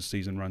Thanksgiving because the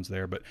season runs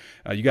there, but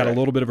you got a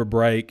little bit of a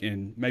break,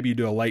 and maybe you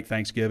do a late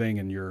Thanksgiving,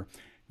 and your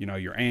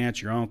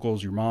aunts, your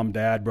uncles, your mom,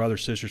 dad,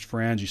 brothers, sisters,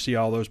 friends, you see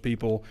all those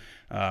people.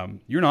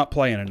 You're not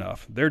playing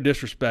enough. They're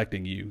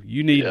disrespecting you.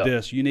 You need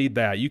this. You need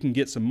that. You can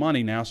get some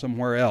money now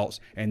somewhere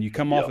else. And you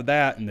come off of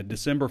that, and the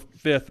December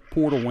 5th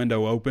portal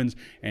window opens,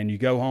 and you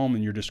go home,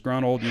 and you're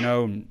disgruntled,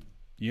 and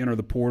you enter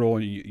the portal,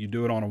 and you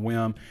do it on a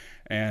whim.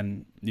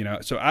 And,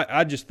 so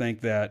I just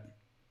think that,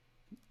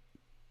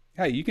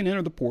 hey, you can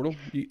enter the portal.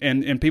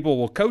 And people,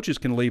 well, coaches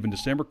can leave in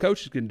December.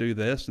 Coaches can do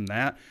this and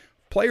that.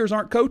 Players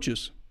aren't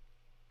coaches.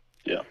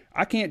 Yeah,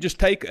 I can't just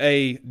take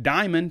a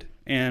diamond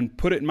and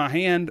put it in my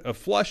hand of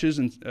flushes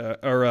and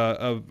or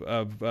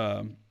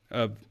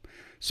of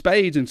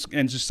spades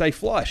and just say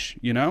flush.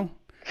 I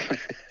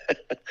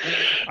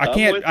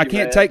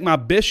can't take my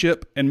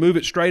bishop and move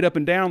it straight up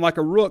and down like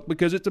a rook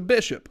because it's a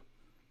bishop.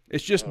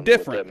 It's just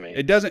different.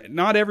 It doesn't.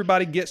 Not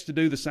everybody gets to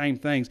do the same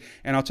things.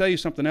 And I'll tell you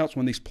something else.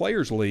 When these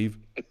players leave,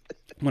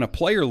 when a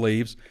player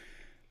leaves,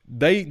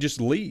 they just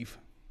leave.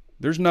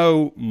 There's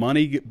no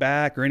money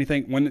back or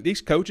anything. When these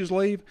coaches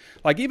leave,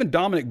 like even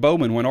Dominic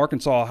Bowman, when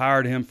Arkansas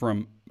hired him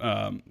from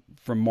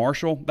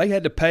Marshall, they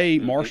had to pay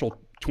Marshall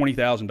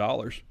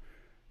 $20,000.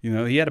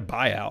 He had a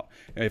buyout.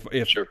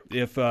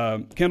 If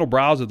Kendall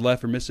Browse had left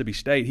for Mississippi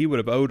State, he would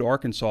have owed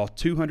Arkansas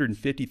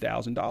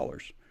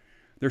 $250,000.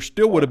 There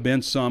still would have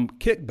been some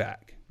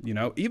kickback.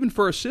 Even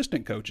for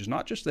assistant coaches,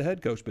 not just the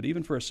head coach, but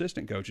even for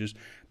assistant coaches,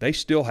 they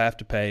still have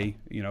to pay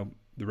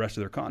the rest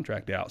of their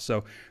contract out.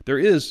 So there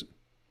is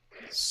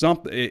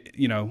something,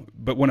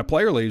 but when a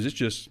player leaves, it's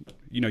just,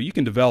 you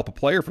can develop a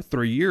player for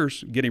 3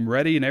 years, get him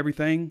ready and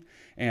everything.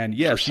 And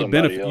yes, you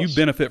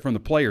benefit from the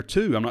player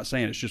too. I'm not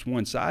saying it's just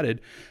one-sided,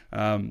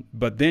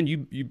 but then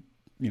you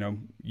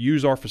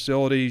use our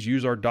facilities,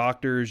 use our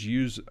doctors,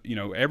 use,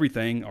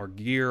 everything, our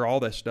gear, all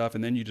that stuff.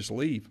 And then you just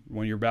leave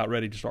when you're about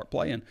ready to start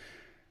playing.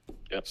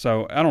 Yep.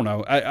 So I don't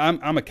know.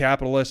 I'm a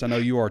capitalist. I know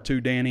you are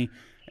too, Danny.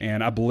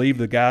 And I believe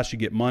the guys should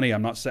get money. I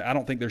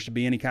don't think there should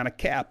be any kind of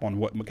cap on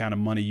what kind of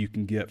money you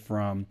can get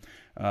from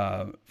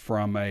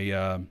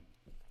a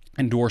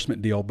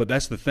endorsement deal. But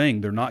that's the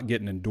thing; they're not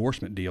getting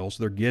endorsement deals.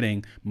 They're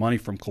getting money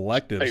from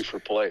collectives. Pay for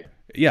play.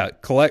 Yeah,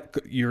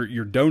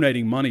 you're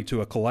donating money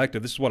to a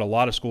collective. This is what a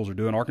lot of schools are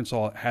doing.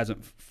 Arkansas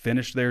hasn't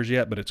finished theirs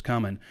yet, but it's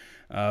coming.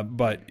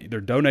 But they're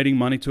donating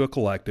money to a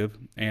collective,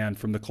 and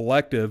from the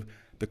collective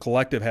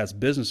has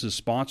businesses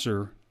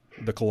sponsor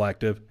the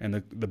collective, and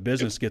the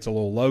business gets a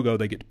little logo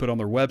they get to put on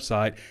their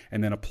website,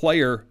 and then a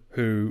player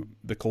who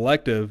the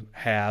collective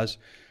has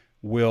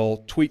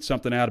will tweet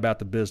something out about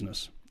the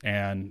business,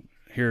 and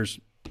here's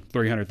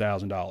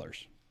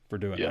 $300,000 for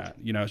doing that.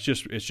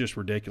 It's just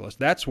ridiculous.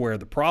 That's where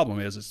the problem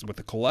is. It's with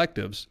the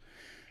collectives.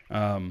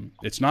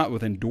 It's not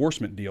with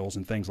endorsement deals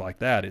and things like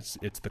that. It's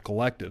the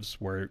collectives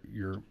where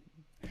you're.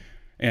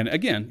 And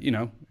again,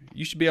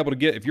 you should be able to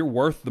get, if you're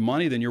worth the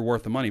money, then you're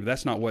worth the money. But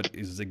that's not what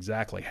is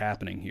exactly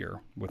happening here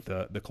with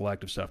the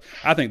collective stuff.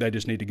 I think they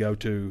just need to go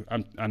to,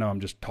 I know I'm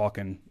just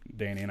talking,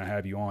 Danny, and I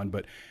have you on,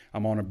 but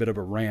I'm on a bit of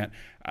a rant.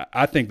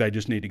 I think they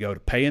just need to go to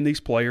paying these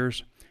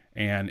players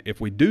And if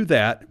we do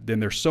that, then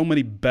there's so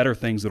many better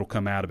things that will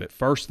come out of it.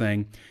 First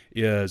thing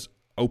is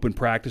open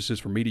practices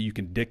for media. You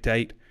can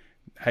dictate,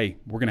 hey,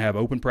 we're going to have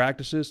open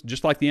practices,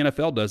 just like the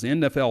NFL does. The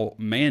NFL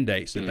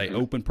mandates that they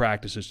open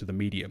practices to the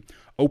media,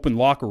 open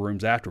locker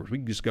rooms afterwards. We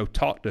can just go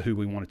talk to who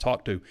we want to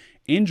talk to.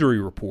 Injury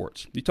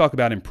reports. You talk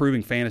about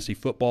improving fantasy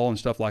football and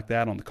stuff like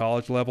that on the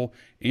college level.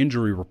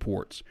 Injury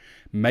reports.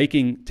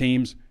 Making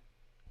teams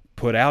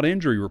put out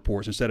injury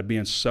reports instead of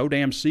being so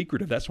damn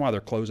secretive. That's why they're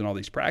closing all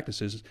these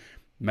practices.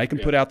 Make them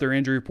put out their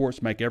injury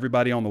reports, make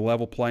everybody on the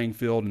level playing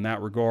field in that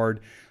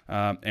regard,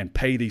 and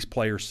pay these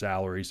players'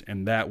 salaries,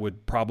 and that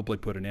would probably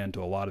put an end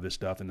to a lot of this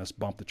stuff, and let's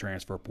bump the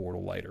transfer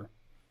portal later.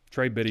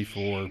 Trey Biddy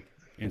for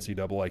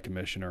NCAA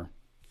Commissioner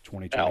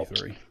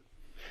 2023.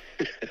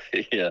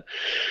 Yeah.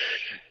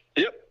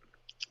 Yep.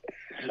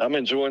 I'm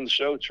enjoying the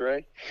show,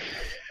 Trey.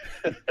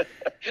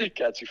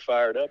 Got you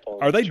fired up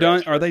on. Are they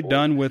done? Are they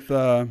done with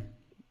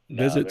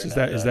visits? Is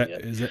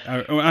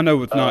that? I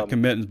know it's not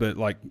commitments, but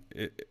like,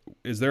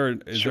 is there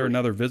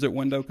another visit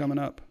window coming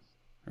up?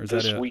 Or is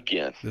this that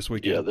weekend? This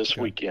weekend. Yeah, this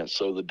weekend.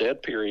 So the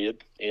dead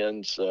period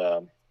ends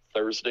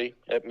Thursday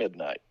at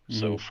midnight.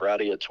 So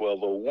Friday at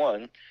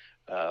 12:01.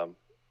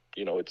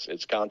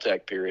 It's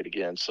contact period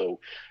again. So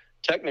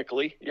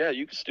technically, yeah,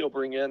 you can still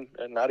bring in,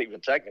 and not even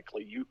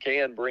technically, you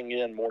can bring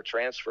in more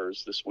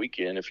transfers this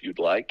weekend if you'd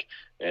like.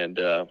 And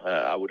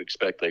I would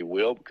expect they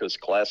will, because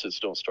classes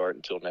don't start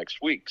until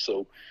next week.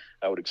 So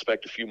I would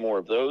expect a few more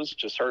of those.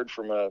 Just heard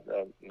from a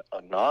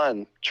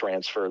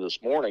non-transfer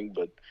this morning,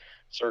 but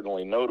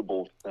certainly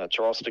notable.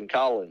 Charleston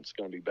Collins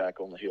going to be back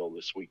on the Hill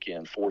this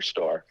weekend,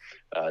 4-star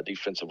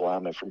defensive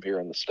lineman from here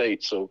in the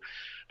state. So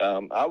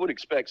I would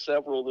expect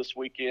several this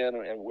weekend,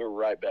 and we're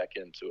right back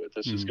into it.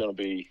 This is going to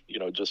be,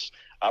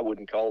 I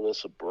wouldn't call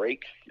this a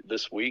break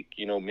this week,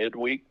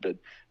 midweek, but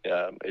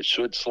it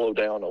should slow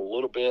down a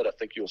little bit. I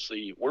think you'll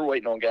see, we're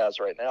waiting on guys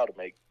right now to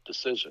make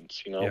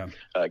decisions,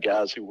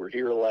 guys who were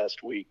here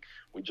last week.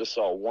 We just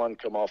saw one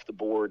come off the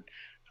board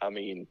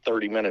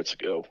 30 minutes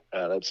ago.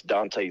 That's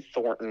Dante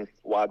Thornton,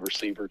 wide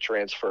receiver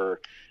transfer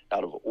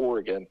out of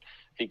Oregon.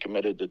 He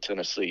committed to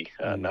Tennessee,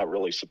 not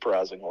really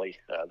surprisingly.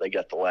 They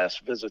got the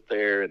last visit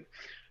there. And,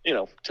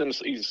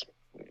 Tennessee's,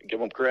 give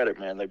them credit,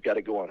 man. They've got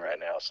it going right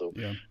now. So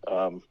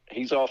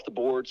he's off the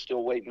board,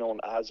 still waiting on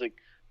Isaac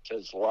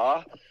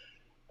Tesla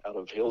out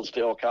of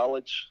Hillsdale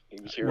College.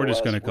 He was here. We're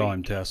just going to call week.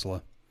 him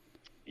Tesla.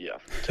 Yeah,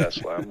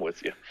 Tesla, I'm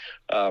with you.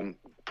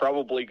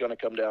 Probably going to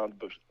come down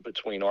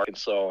between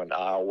Arkansas and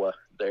Iowa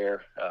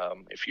there.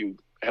 If you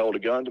held a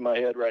gun to my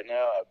head right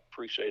now, I'd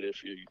appreciate it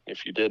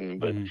if you didn't.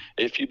 But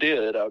if you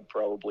did, I'd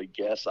probably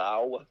guess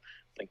Iowa.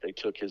 I think they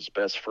took his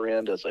best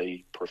friend as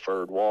a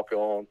preferred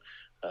walk-on.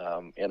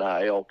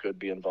 NIL could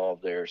be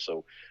involved there.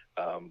 So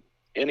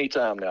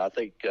anytime now, I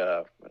think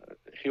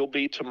he'll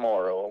be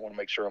tomorrow. I want to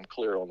make sure I'm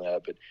clear on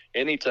that. But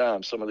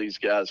anytime some of these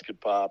guys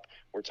could pop,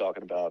 we're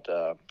talking about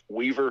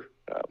Weaver,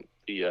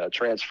 the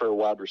transfer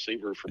wide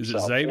receiver from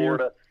South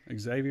Florida.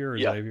 Xavier or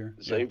yeah,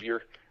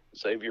 Xavier?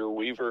 Xavier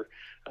Weaver,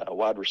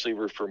 wide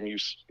receiver from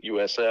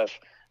USF.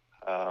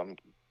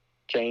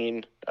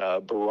 Kane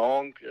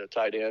Barong,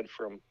 tight end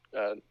from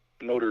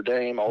Notre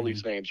Dame. All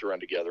these names run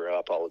together. I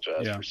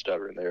apologize for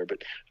stuttering there.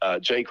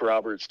 But Jake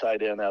Roberts,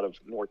 tight end out of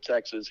North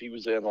Texas, he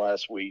was in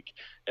last week.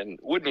 And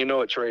wouldn't you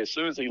know it, Trey, as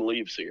soon as he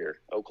leaves here,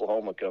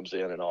 Oklahoma comes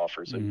in and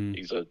offers him.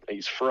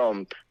 He's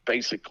from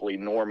basically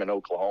Norman,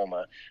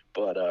 Oklahoma,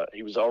 but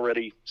he was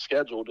already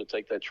scheduled to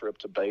take that trip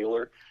to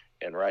Baylor.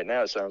 And right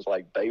now it sounds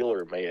like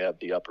Baylor may have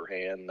the upper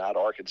hand, not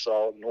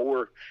Arkansas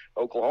nor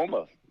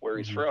Oklahoma, where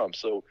he's from.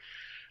 So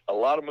a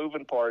lot of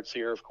moving parts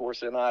here. Of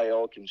course,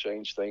 NIL can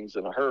change things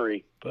in a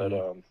hurry. But,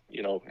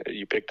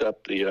 you picked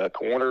up the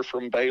corner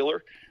from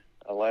Baylor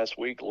last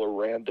week,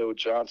 Lorando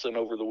Johnson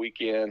over the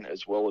weekend,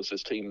 as well as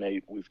his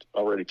teammate. We've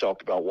already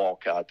talked about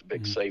Walcott, the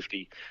big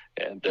safety.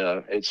 And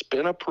it's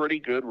been a pretty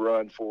good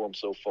run for them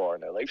so far.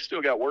 Now, they've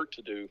still got work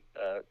to do,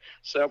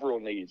 several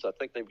needs. I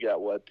think they've got,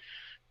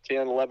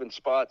 10, 11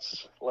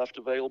 spots left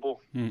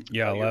available?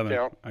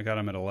 11. I got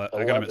them at 11.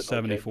 I got them at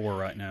 74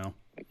 right now.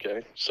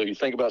 Okay, so you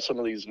think about some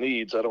of these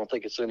needs. I don't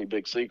think it's any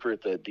big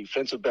secret that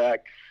defensive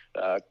back,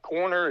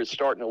 corner is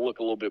starting to look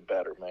a little bit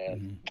better,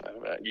 man.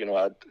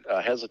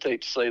 I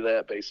hesitate to say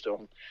that based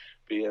on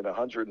being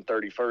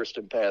 131st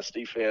in pass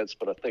defense,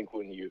 but I think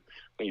when you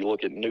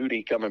look at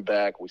Nudie coming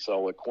back, we saw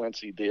what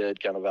Quincy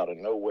did kind of out of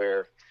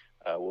nowhere.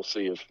 We'll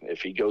see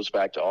if he goes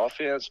back to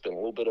offense. Been a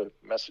little bit of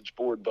message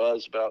board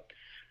buzz about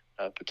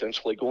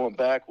potentially going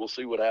back. We'll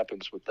see what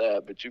happens with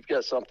that. But you've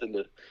got something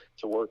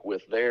to work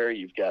with there.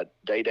 You've got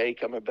Day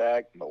coming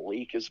back.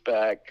 Malik is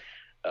back.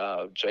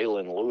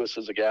 Jalen Lewis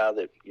is a guy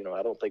that,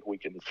 I don't think we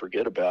can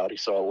forget about. He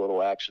saw a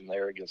little action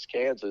there against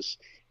Kansas.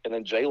 And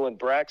then Jalen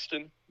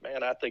Braxton,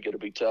 man, I think it'll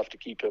be tough to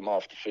keep him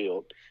off the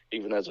field,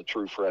 even as a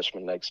true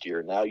freshman next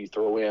year. Now you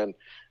throw in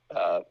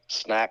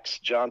Snacks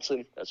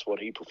Johnson. That's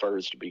what he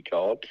prefers to be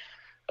called.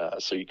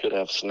 So you could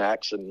have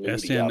Snacks and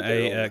Nudie out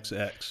there.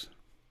 SNAXX.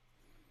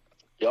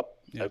 Yep,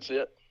 that's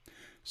it.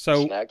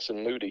 So Snacks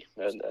and Nudie,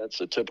 and that's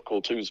a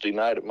typical Tuesday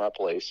night at my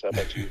place. How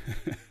about you?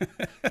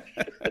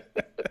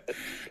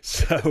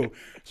 So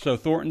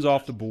Thornton's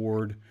off the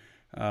board.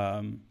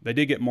 They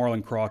did get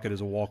Marlon Crockett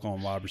as a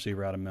walk-on wide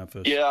receiver out of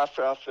Memphis. Yeah,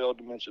 I failed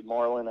to mention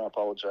Marlon. I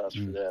apologize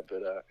for that,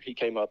 but he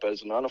came up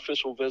as an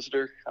unofficial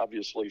visitor,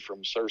 obviously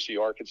from Searcy,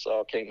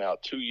 Arkansas. Came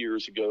out 2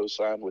 years ago,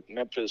 signed with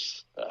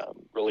Memphis.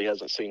 Really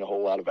hasn't seen a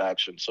whole lot of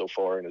action so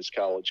far in his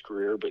college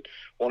career, but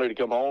wanted to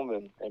come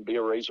home and be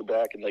a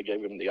Razorback, and they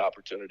gave him the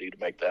opportunity to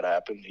make that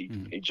happen.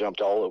 He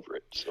jumped all over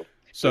it.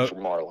 So for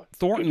Marlon.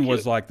 Thornton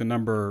was like the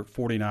number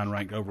 49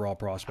 ranked overall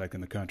prospect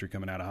in the country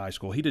coming out of high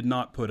school. He did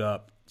not put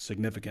up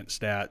significant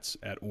stats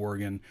at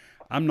Oregon.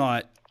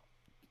 I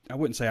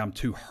wouldn't say I'm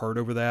too hurt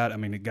over that. I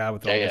mean, a guy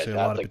with obviously a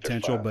lot of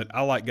potential, but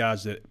I like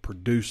guys that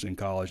produce in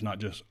college, not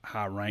just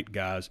high-ranked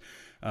guys.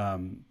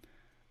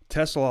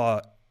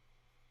 Tesla,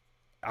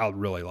 I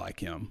really like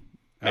him.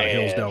 Out of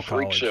Hillsdale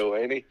freak College. Show,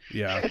 ain't he?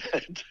 Yeah.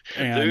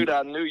 Dude,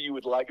 I knew you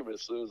would like him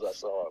as soon as I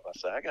saw him. I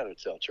said, I got to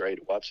tell Trey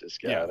to watch this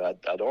guy. Yeah.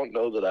 I don't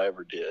know that I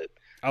ever did.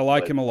 I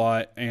like him a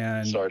lot.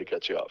 And sorry to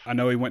cut you off. I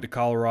know he went to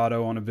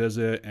Colorado on a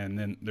visit, and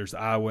then there's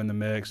Iowa in the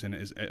mix, and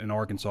in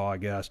Arkansas, I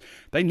guess.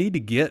 They need to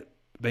get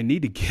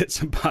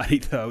somebody,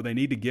 though. They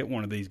need to get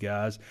one of these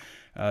guys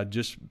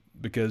just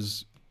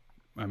because,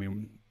 I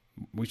mean,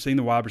 we've seen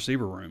the wide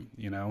receiver room,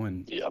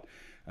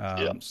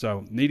 and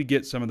so need to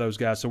get some of those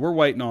guys. So we're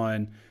waiting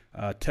on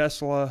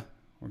Tesla.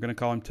 We're going to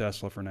call him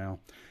Tesla for now.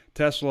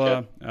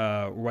 Tesla.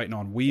 We're waiting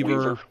on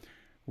Weaver.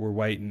 We're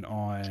waiting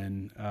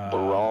on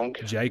Barong,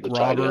 Jake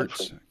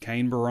Roberts,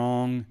 Kane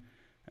Barong.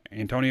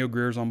 Antonio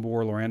Greer's on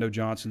board. Lorando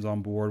Johnson's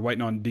on board.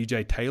 Waiting on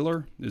DJ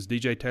Taylor. Is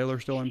DJ Taylor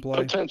still in play?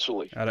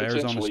 Potentially. Out of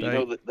Arizona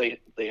State. That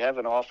they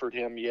haven't offered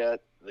him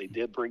yet. They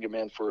did bring him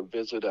in for a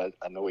visit.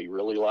 I know he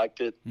really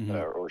liked it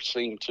or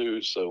seemed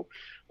to, so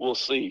we'll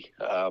see.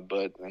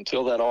 But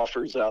until that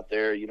offer's out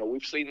there,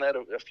 we've seen that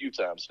a few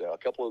times now. A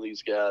couple of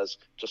these guys,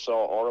 just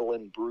saw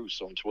Arlen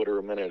Bruce on Twitter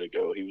a minute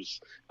ago. He was,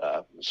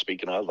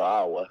 speaking of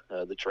Iowa,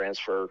 the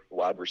transfer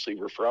wide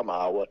receiver from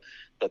Iowa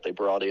that they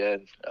brought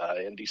in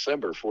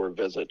December for a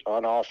visit,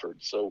 unoffered.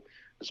 So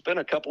it's been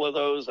a couple of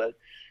those.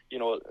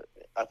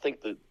 I think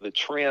the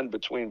trend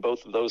between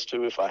both of those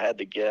two, if I had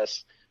to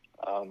guess,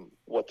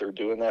 what they're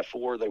doing that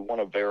for, they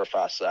want to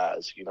verify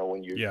size.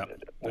 When you've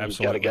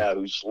got a guy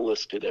who's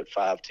listed at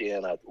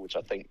 5'10", which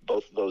I think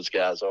both of those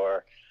guys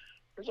are,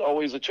 there's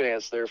always a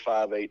chance they're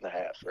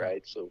 5'8.5",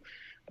 right? So,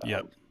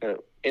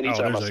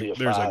 anytime I see a 5,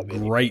 there's a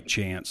great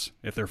chance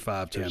if they're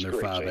 5'10", they're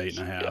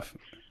 5'8.5".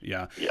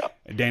 Yeah.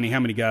 Danny, how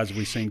many guys have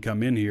we seen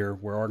come in here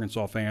where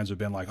Arkansas fans have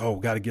been like, "Oh,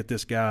 got to get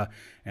this guy,"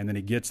 and then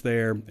he gets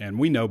there, and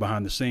we know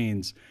behind the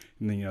scenes,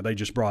 they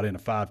just brought in a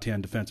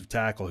 5'10" defensive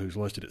tackle who's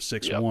listed at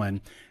 6'1",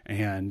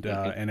 and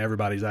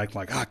everybody's acting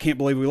like, "I can't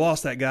believe we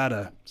lost that guy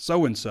to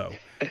so and so."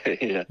 And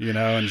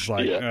it's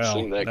like,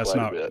 that's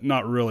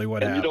not really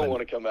what happened. You don't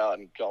want to come out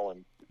and call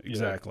him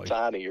exactly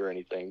tiny or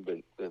anything,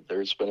 but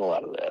there's been a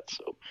lot of that.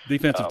 So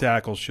defensive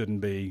tackles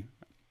shouldn't be.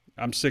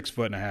 I'm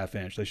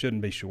 6'1.5". They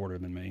shouldn't be shorter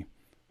than me,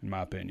 in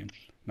my opinion.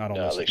 Not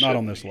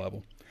on this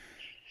level.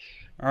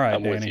 All right,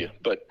 I'm Danny. with you.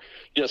 But,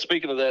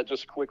 speaking of that,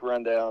 just a quick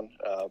rundown.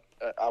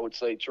 I would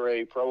say,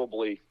 Trey,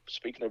 probably,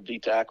 speaking of D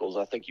tackles,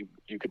 I think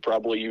you could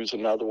probably use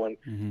another one.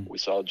 We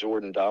saw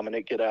Jordan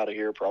Dominic get out of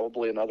here,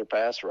 probably another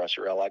pass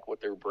rusher. I like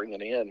what they're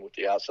bringing in with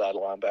the outside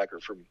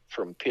linebacker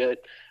from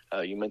Pitt.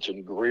 You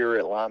mentioned Greer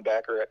at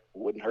linebacker. It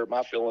wouldn't hurt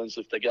my feelings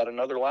if they got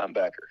another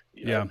linebacker.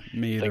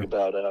 Me either. Think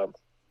about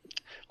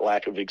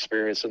lack of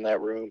experience in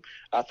that room.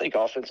 I think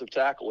offensive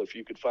tackle, if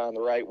you could find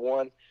the right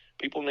one.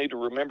 People need to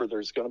remember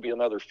there's going to be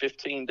another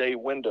 15-day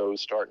window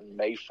starting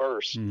May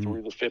 1st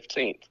through the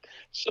 15th.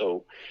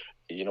 So,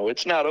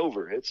 it's not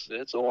over. It's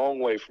a long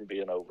way from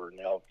being over.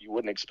 Now, you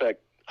wouldn't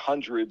expect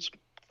hundreds,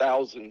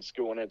 thousands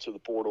going into the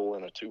portal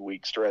in a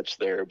 2-week stretch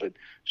there, but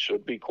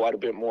should be quite a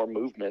bit more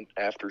movement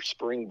after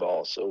spring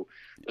ball. So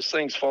this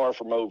thing's far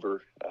from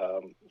over,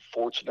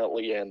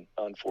 fortunately and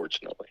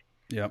unfortunately.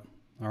 Yep.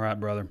 All right,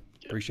 brother.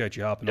 Yep. Appreciate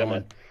you hopping on.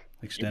 Man.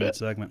 Extended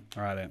segment.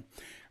 All right,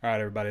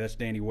 everybody. That's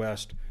Danny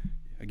West.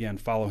 Again,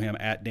 follow him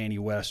at Danny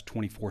West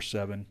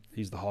 24/7.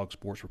 He's the Hog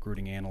Sports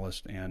recruiting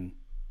analyst and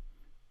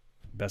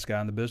best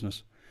guy in the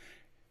business.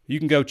 You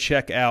can go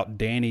check out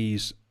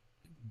Danny's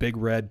Big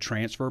Red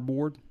transfer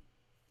board.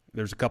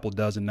 There's a couple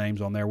dozen names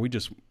on there. We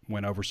just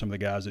went over some of the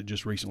guys that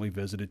just recently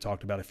visited,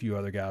 talked about a few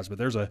other guys, but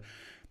there's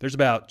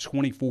about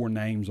 24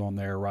 names on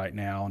there right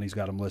now, and he's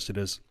got them listed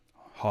as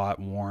hot,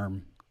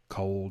 warm,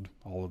 cold,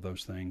 all of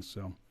those things.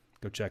 So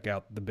go check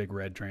out the Big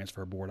Red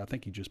transfer board. I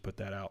think he just put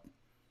that out.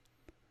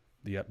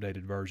 The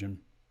updated version.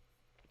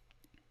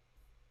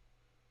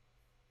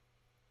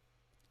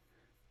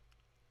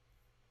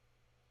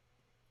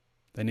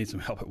 They need some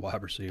help at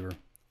wide receiver.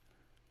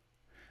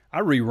 I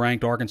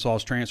re-ranked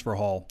Arkansas's transfer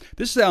haul.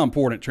 This is how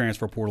important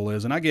transfer portal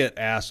is, and I get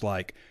asked,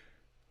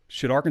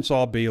 should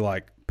Arkansas be,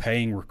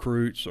 paying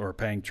recruits or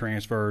paying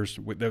transfers.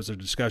 There was a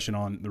discussion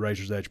on the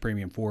Razor's Edge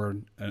Premium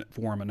Forum.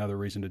 Another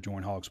reason to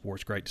join Hog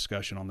Sports. Great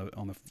discussion on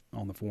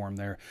the forum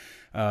there.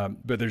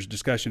 But there's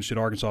discussion: should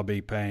Arkansas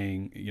be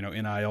paying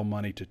NIL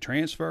money to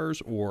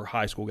transfers or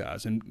high school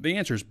guys? And the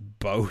answer is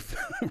both.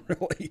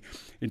 Really,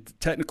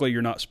 technically,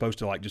 you're not supposed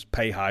to just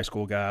pay high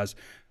school guys.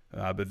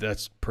 But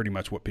that's pretty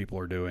much what people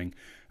are doing.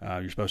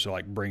 You're supposed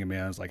to bring them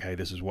in. It's like, hey,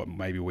 this is what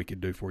maybe we could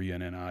do for you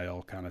in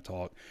NIL kind of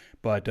talk.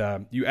 But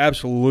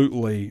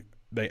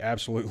they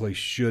absolutely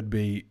should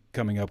be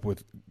coming up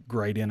with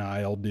great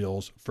NIL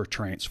deals for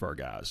transfer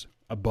guys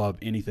above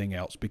anything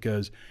else.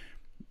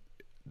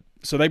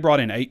 So they brought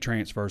in 8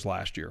 transfers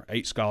last year,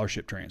 8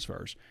 scholarship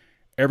transfers.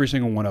 Every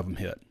single one of them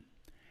hit.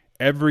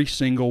 Every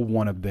single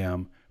one of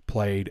them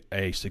played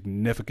a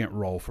significant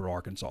role for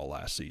Arkansas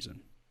last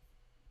season.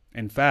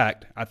 In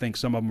fact, I think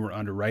some of them were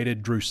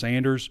underrated. Drew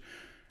Sanders,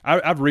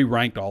 I've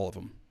re-ranked all of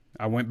them.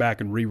 I went back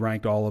and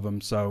re-ranked all of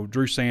them. So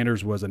Drew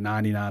Sanders was a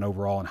 99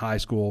 overall in high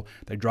school.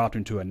 They dropped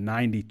him to a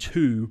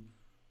 92,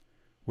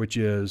 which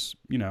is,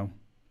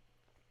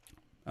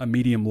 a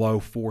medium-low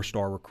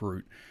 4-star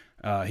recruit.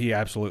 He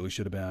absolutely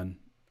should have been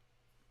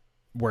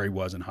where he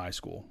was in high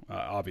school,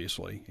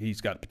 obviously.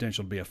 He's got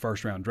potential to be a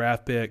first-round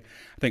draft pick.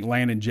 I think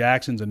Landon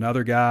Jackson's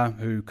another guy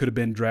who could have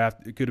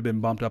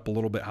been bumped up a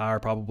little bit higher,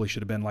 probably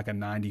should have been like a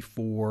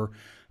 94.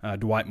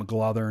 Dwight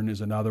McGlothern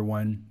is another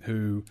one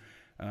who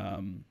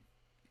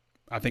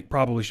I think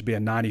probably should be a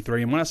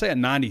 93. And when I say a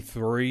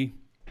 93,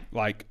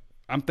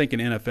 I'm thinking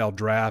NFL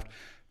draft,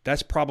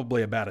 that's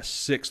probably about a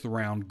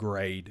 6th-round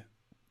grade.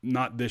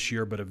 Not this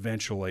year, but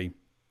eventually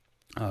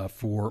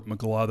for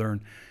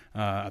McGlothern.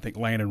 I think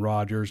Landon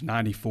Rogers,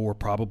 94,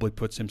 probably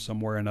puts him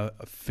somewhere in a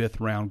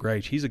 5th-round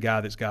grade. He's a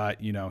guy that's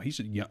got, he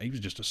was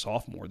just a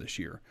sophomore this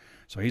year.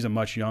 So he's a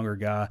much younger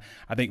guy.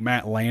 I think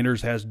Matt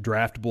Landers has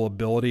draftable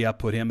ability. I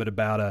put him at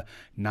about a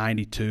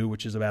 92,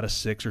 which is about a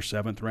 6th or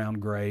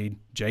 7th-round grade.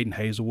 Jaden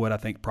Hazelwood, I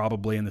think,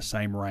 probably in the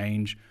same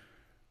range,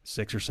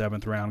 6th or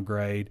 7th-round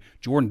grade.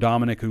 Jordan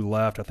Dominic, who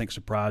left, I think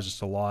surprised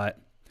us a lot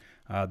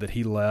that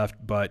he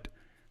left. But,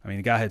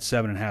 the guy had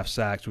 7.5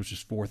 sacks, which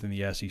is 4th in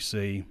the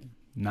SEC.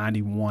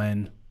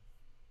 91,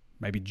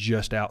 maybe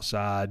just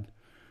outside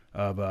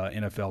of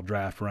NFL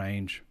draft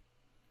range.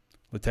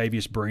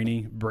 Latavius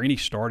Brini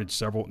started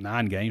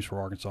 9 games for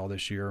Arkansas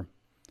this year.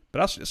 But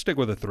I'll stick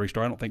with a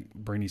 3-star. I don't think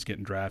Brini's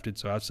getting drafted,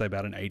 so I'd say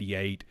about an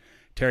 88.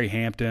 Terry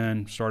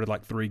Hampton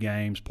started 3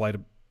 games, played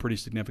a pretty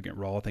significant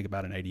role. I think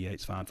about an 88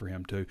 is fine for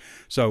him too.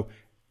 So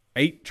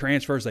 8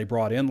 transfers they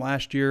brought in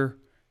last year,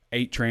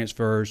 8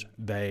 transfers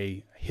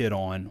they hit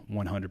on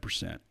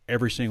 100%.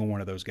 Every single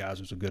one of those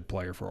guys was a good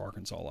player for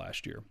Arkansas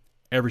last year.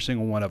 Every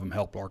single one of them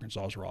helped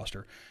Arkansas's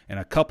roster. And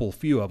a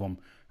few of them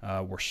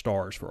were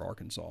stars for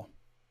Arkansas.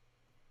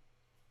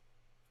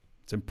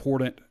 It's an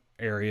important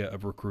area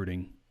of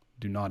recruiting.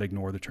 Do not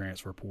ignore the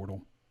transfer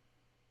portal.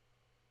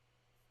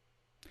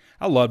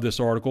 I love this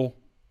article.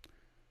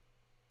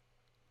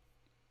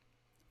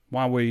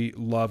 Why we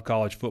love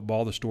college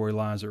football, the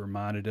storylines that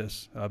reminded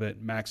us of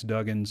it. Max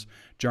Duggan's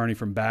journey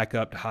from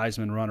backup to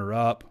Heisman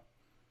runner-up.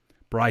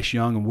 Bryce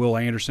Young and Will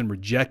Anderson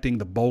rejecting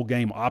the bowl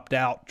game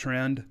opt-out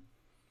trend.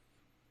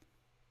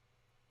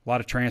 A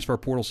lot of transfer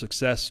portal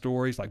success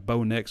stories like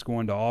Bo Nix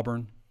going to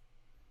Auburn.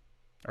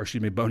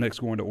 Bo Nix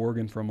going to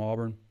Oregon from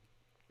Auburn.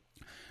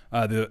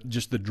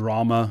 The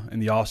drama in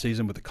the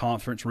offseason with the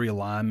conference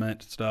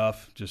realignment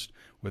stuff, just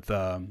with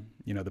the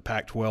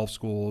Pac-12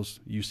 schools,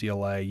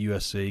 UCLA,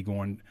 USC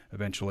going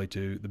eventually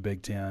to the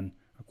Big Ten.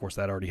 Of course,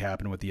 that already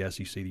happened with the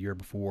SEC the year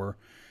before.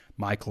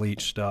 Mike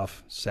Leach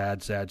stuff,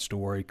 sad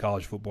story,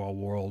 college football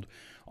world,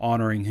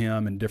 honoring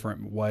him in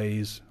different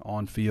ways,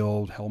 on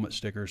field, helmet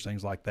stickers,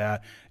 things like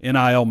that.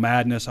 NIL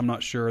madness, I'm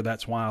not sure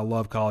that's why I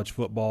love college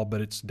football,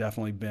 but it's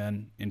definitely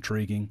been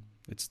intriguing.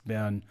 It's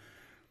been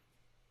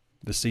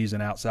the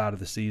season outside of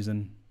the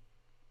season.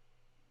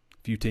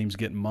 A few teams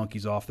getting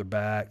monkeys off their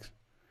backs.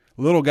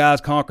 Little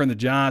guys conquering the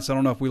giants. I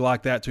don't know if we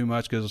like that too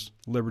much because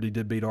Liberty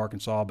did beat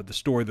Arkansas, but the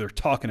story they're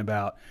talking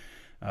about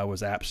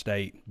was App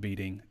State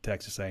beating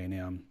Texas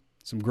A&M.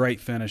 Some great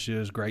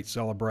finishes, great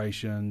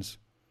celebrations,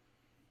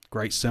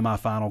 great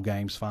semifinal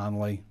games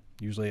finally.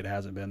 Usually it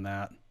hasn't been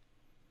that.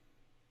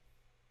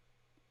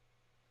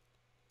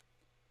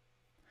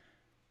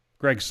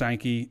 Greg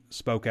Sankey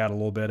spoke out a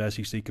little bit,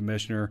 SEC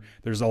commissioner.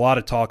 There's a lot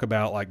of talk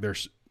about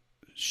there's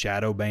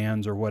shadow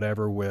bans or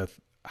whatever with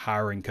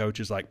hiring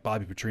coaches like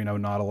Bobby Petrino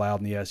not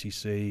allowed in the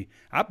SEC.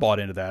 I bought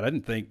into that. I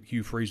didn't think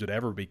Hugh Freeze would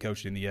ever be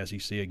coached in the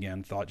SEC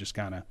again. Thought just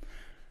kind of,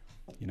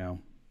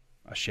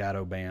 a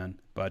shadow ban.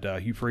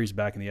 But Hugh Freeze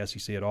back in the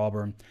SEC at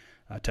Auburn.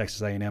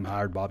 Texas A&M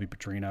hired Bobby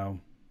Petrino.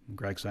 And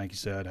Greg Sankey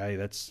said, hey,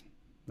 that's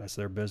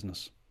their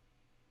business.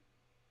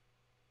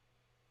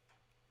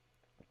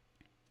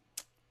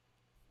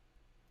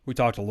 We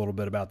talked a little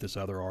bit about this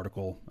other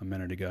article a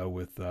minute ago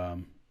with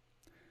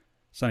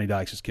Sonny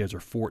Dykes' kids are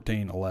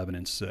 14, 11,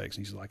 and 6.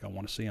 He's like, I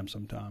want to see them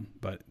sometime.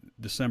 But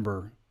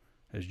December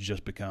has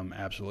just become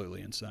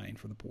absolutely insane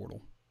for the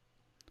portal.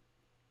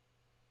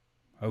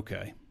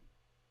 Okay.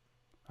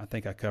 I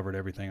think I covered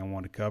everything I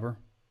wanted to cover.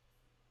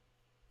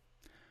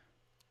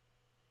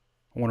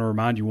 I want to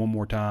remind you one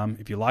more time,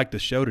 if you like the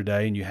show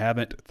today and you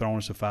haven't thrown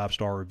us a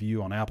 5-star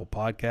review on Apple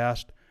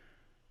Podcast,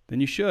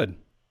 then you should.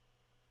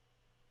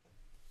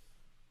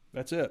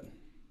 That's it.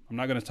 I'm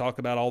not going to talk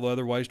about all the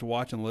other ways to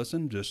watch and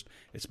listen. Just,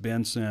 it's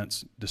been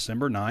since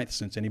December 9th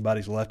since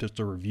anybody's left us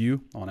a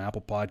review on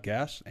Apple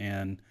Podcasts.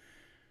 And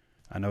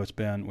I know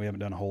we haven't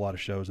done a whole lot of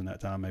shows in that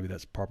time. Maybe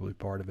that's probably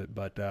part of it.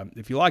 But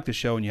if you like the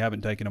show and you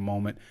haven't taken a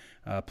moment,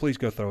 please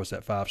go throw us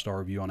that 5-star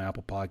review on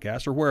Apple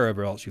Podcasts or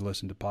wherever else you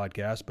listen to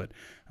podcasts. But,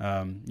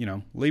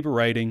 leave a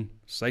rating,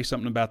 say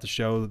something about the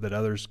show that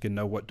others can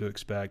know what to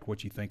expect,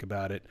 what you think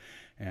about it.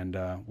 And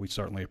we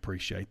certainly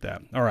appreciate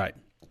that. All right.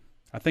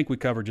 I think we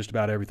covered just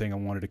about everything I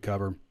wanted to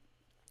cover.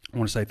 I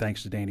want to say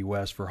thanks to Danny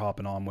West for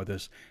hopping on with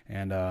us,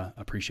 and I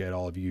appreciate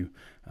all of you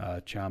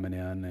chiming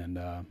in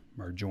and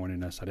or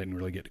joining us. I didn't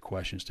really get to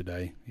questions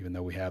today, even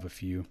though we have a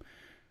few.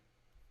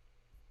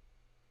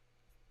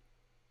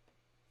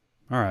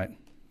 All right.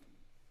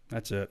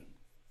 That's it.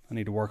 I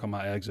need to work on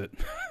my exit.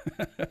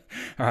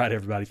 All right,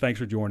 everybody. Thanks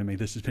for joining me.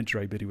 This has been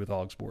Trey Biddy with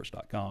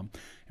hogsports.com,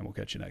 and we'll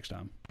catch you next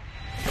time.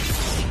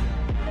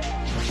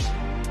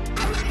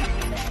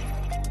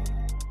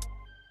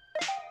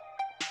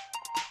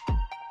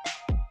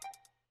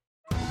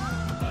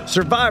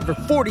 Survivor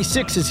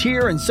 46 is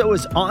here, and so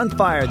is On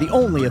Fire, the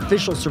only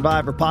official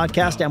Survivor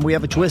podcast, and we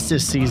have a twist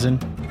this season.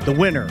 The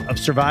winner of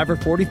Survivor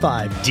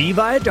 45, Dee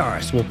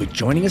Valladares, will be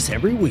joining us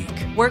every week.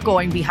 We're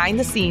going behind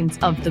the scenes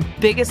of the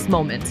biggest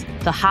moments,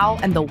 the how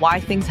and the why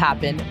things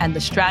happen, and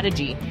the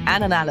strategy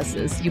and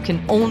analysis you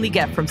can only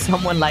get from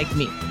someone like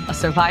me, a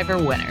Survivor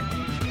winner.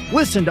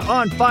 Listen to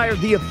On Fire,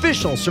 the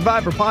official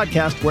Survivor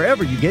podcast,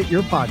 wherever you get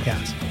your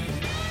podcasts.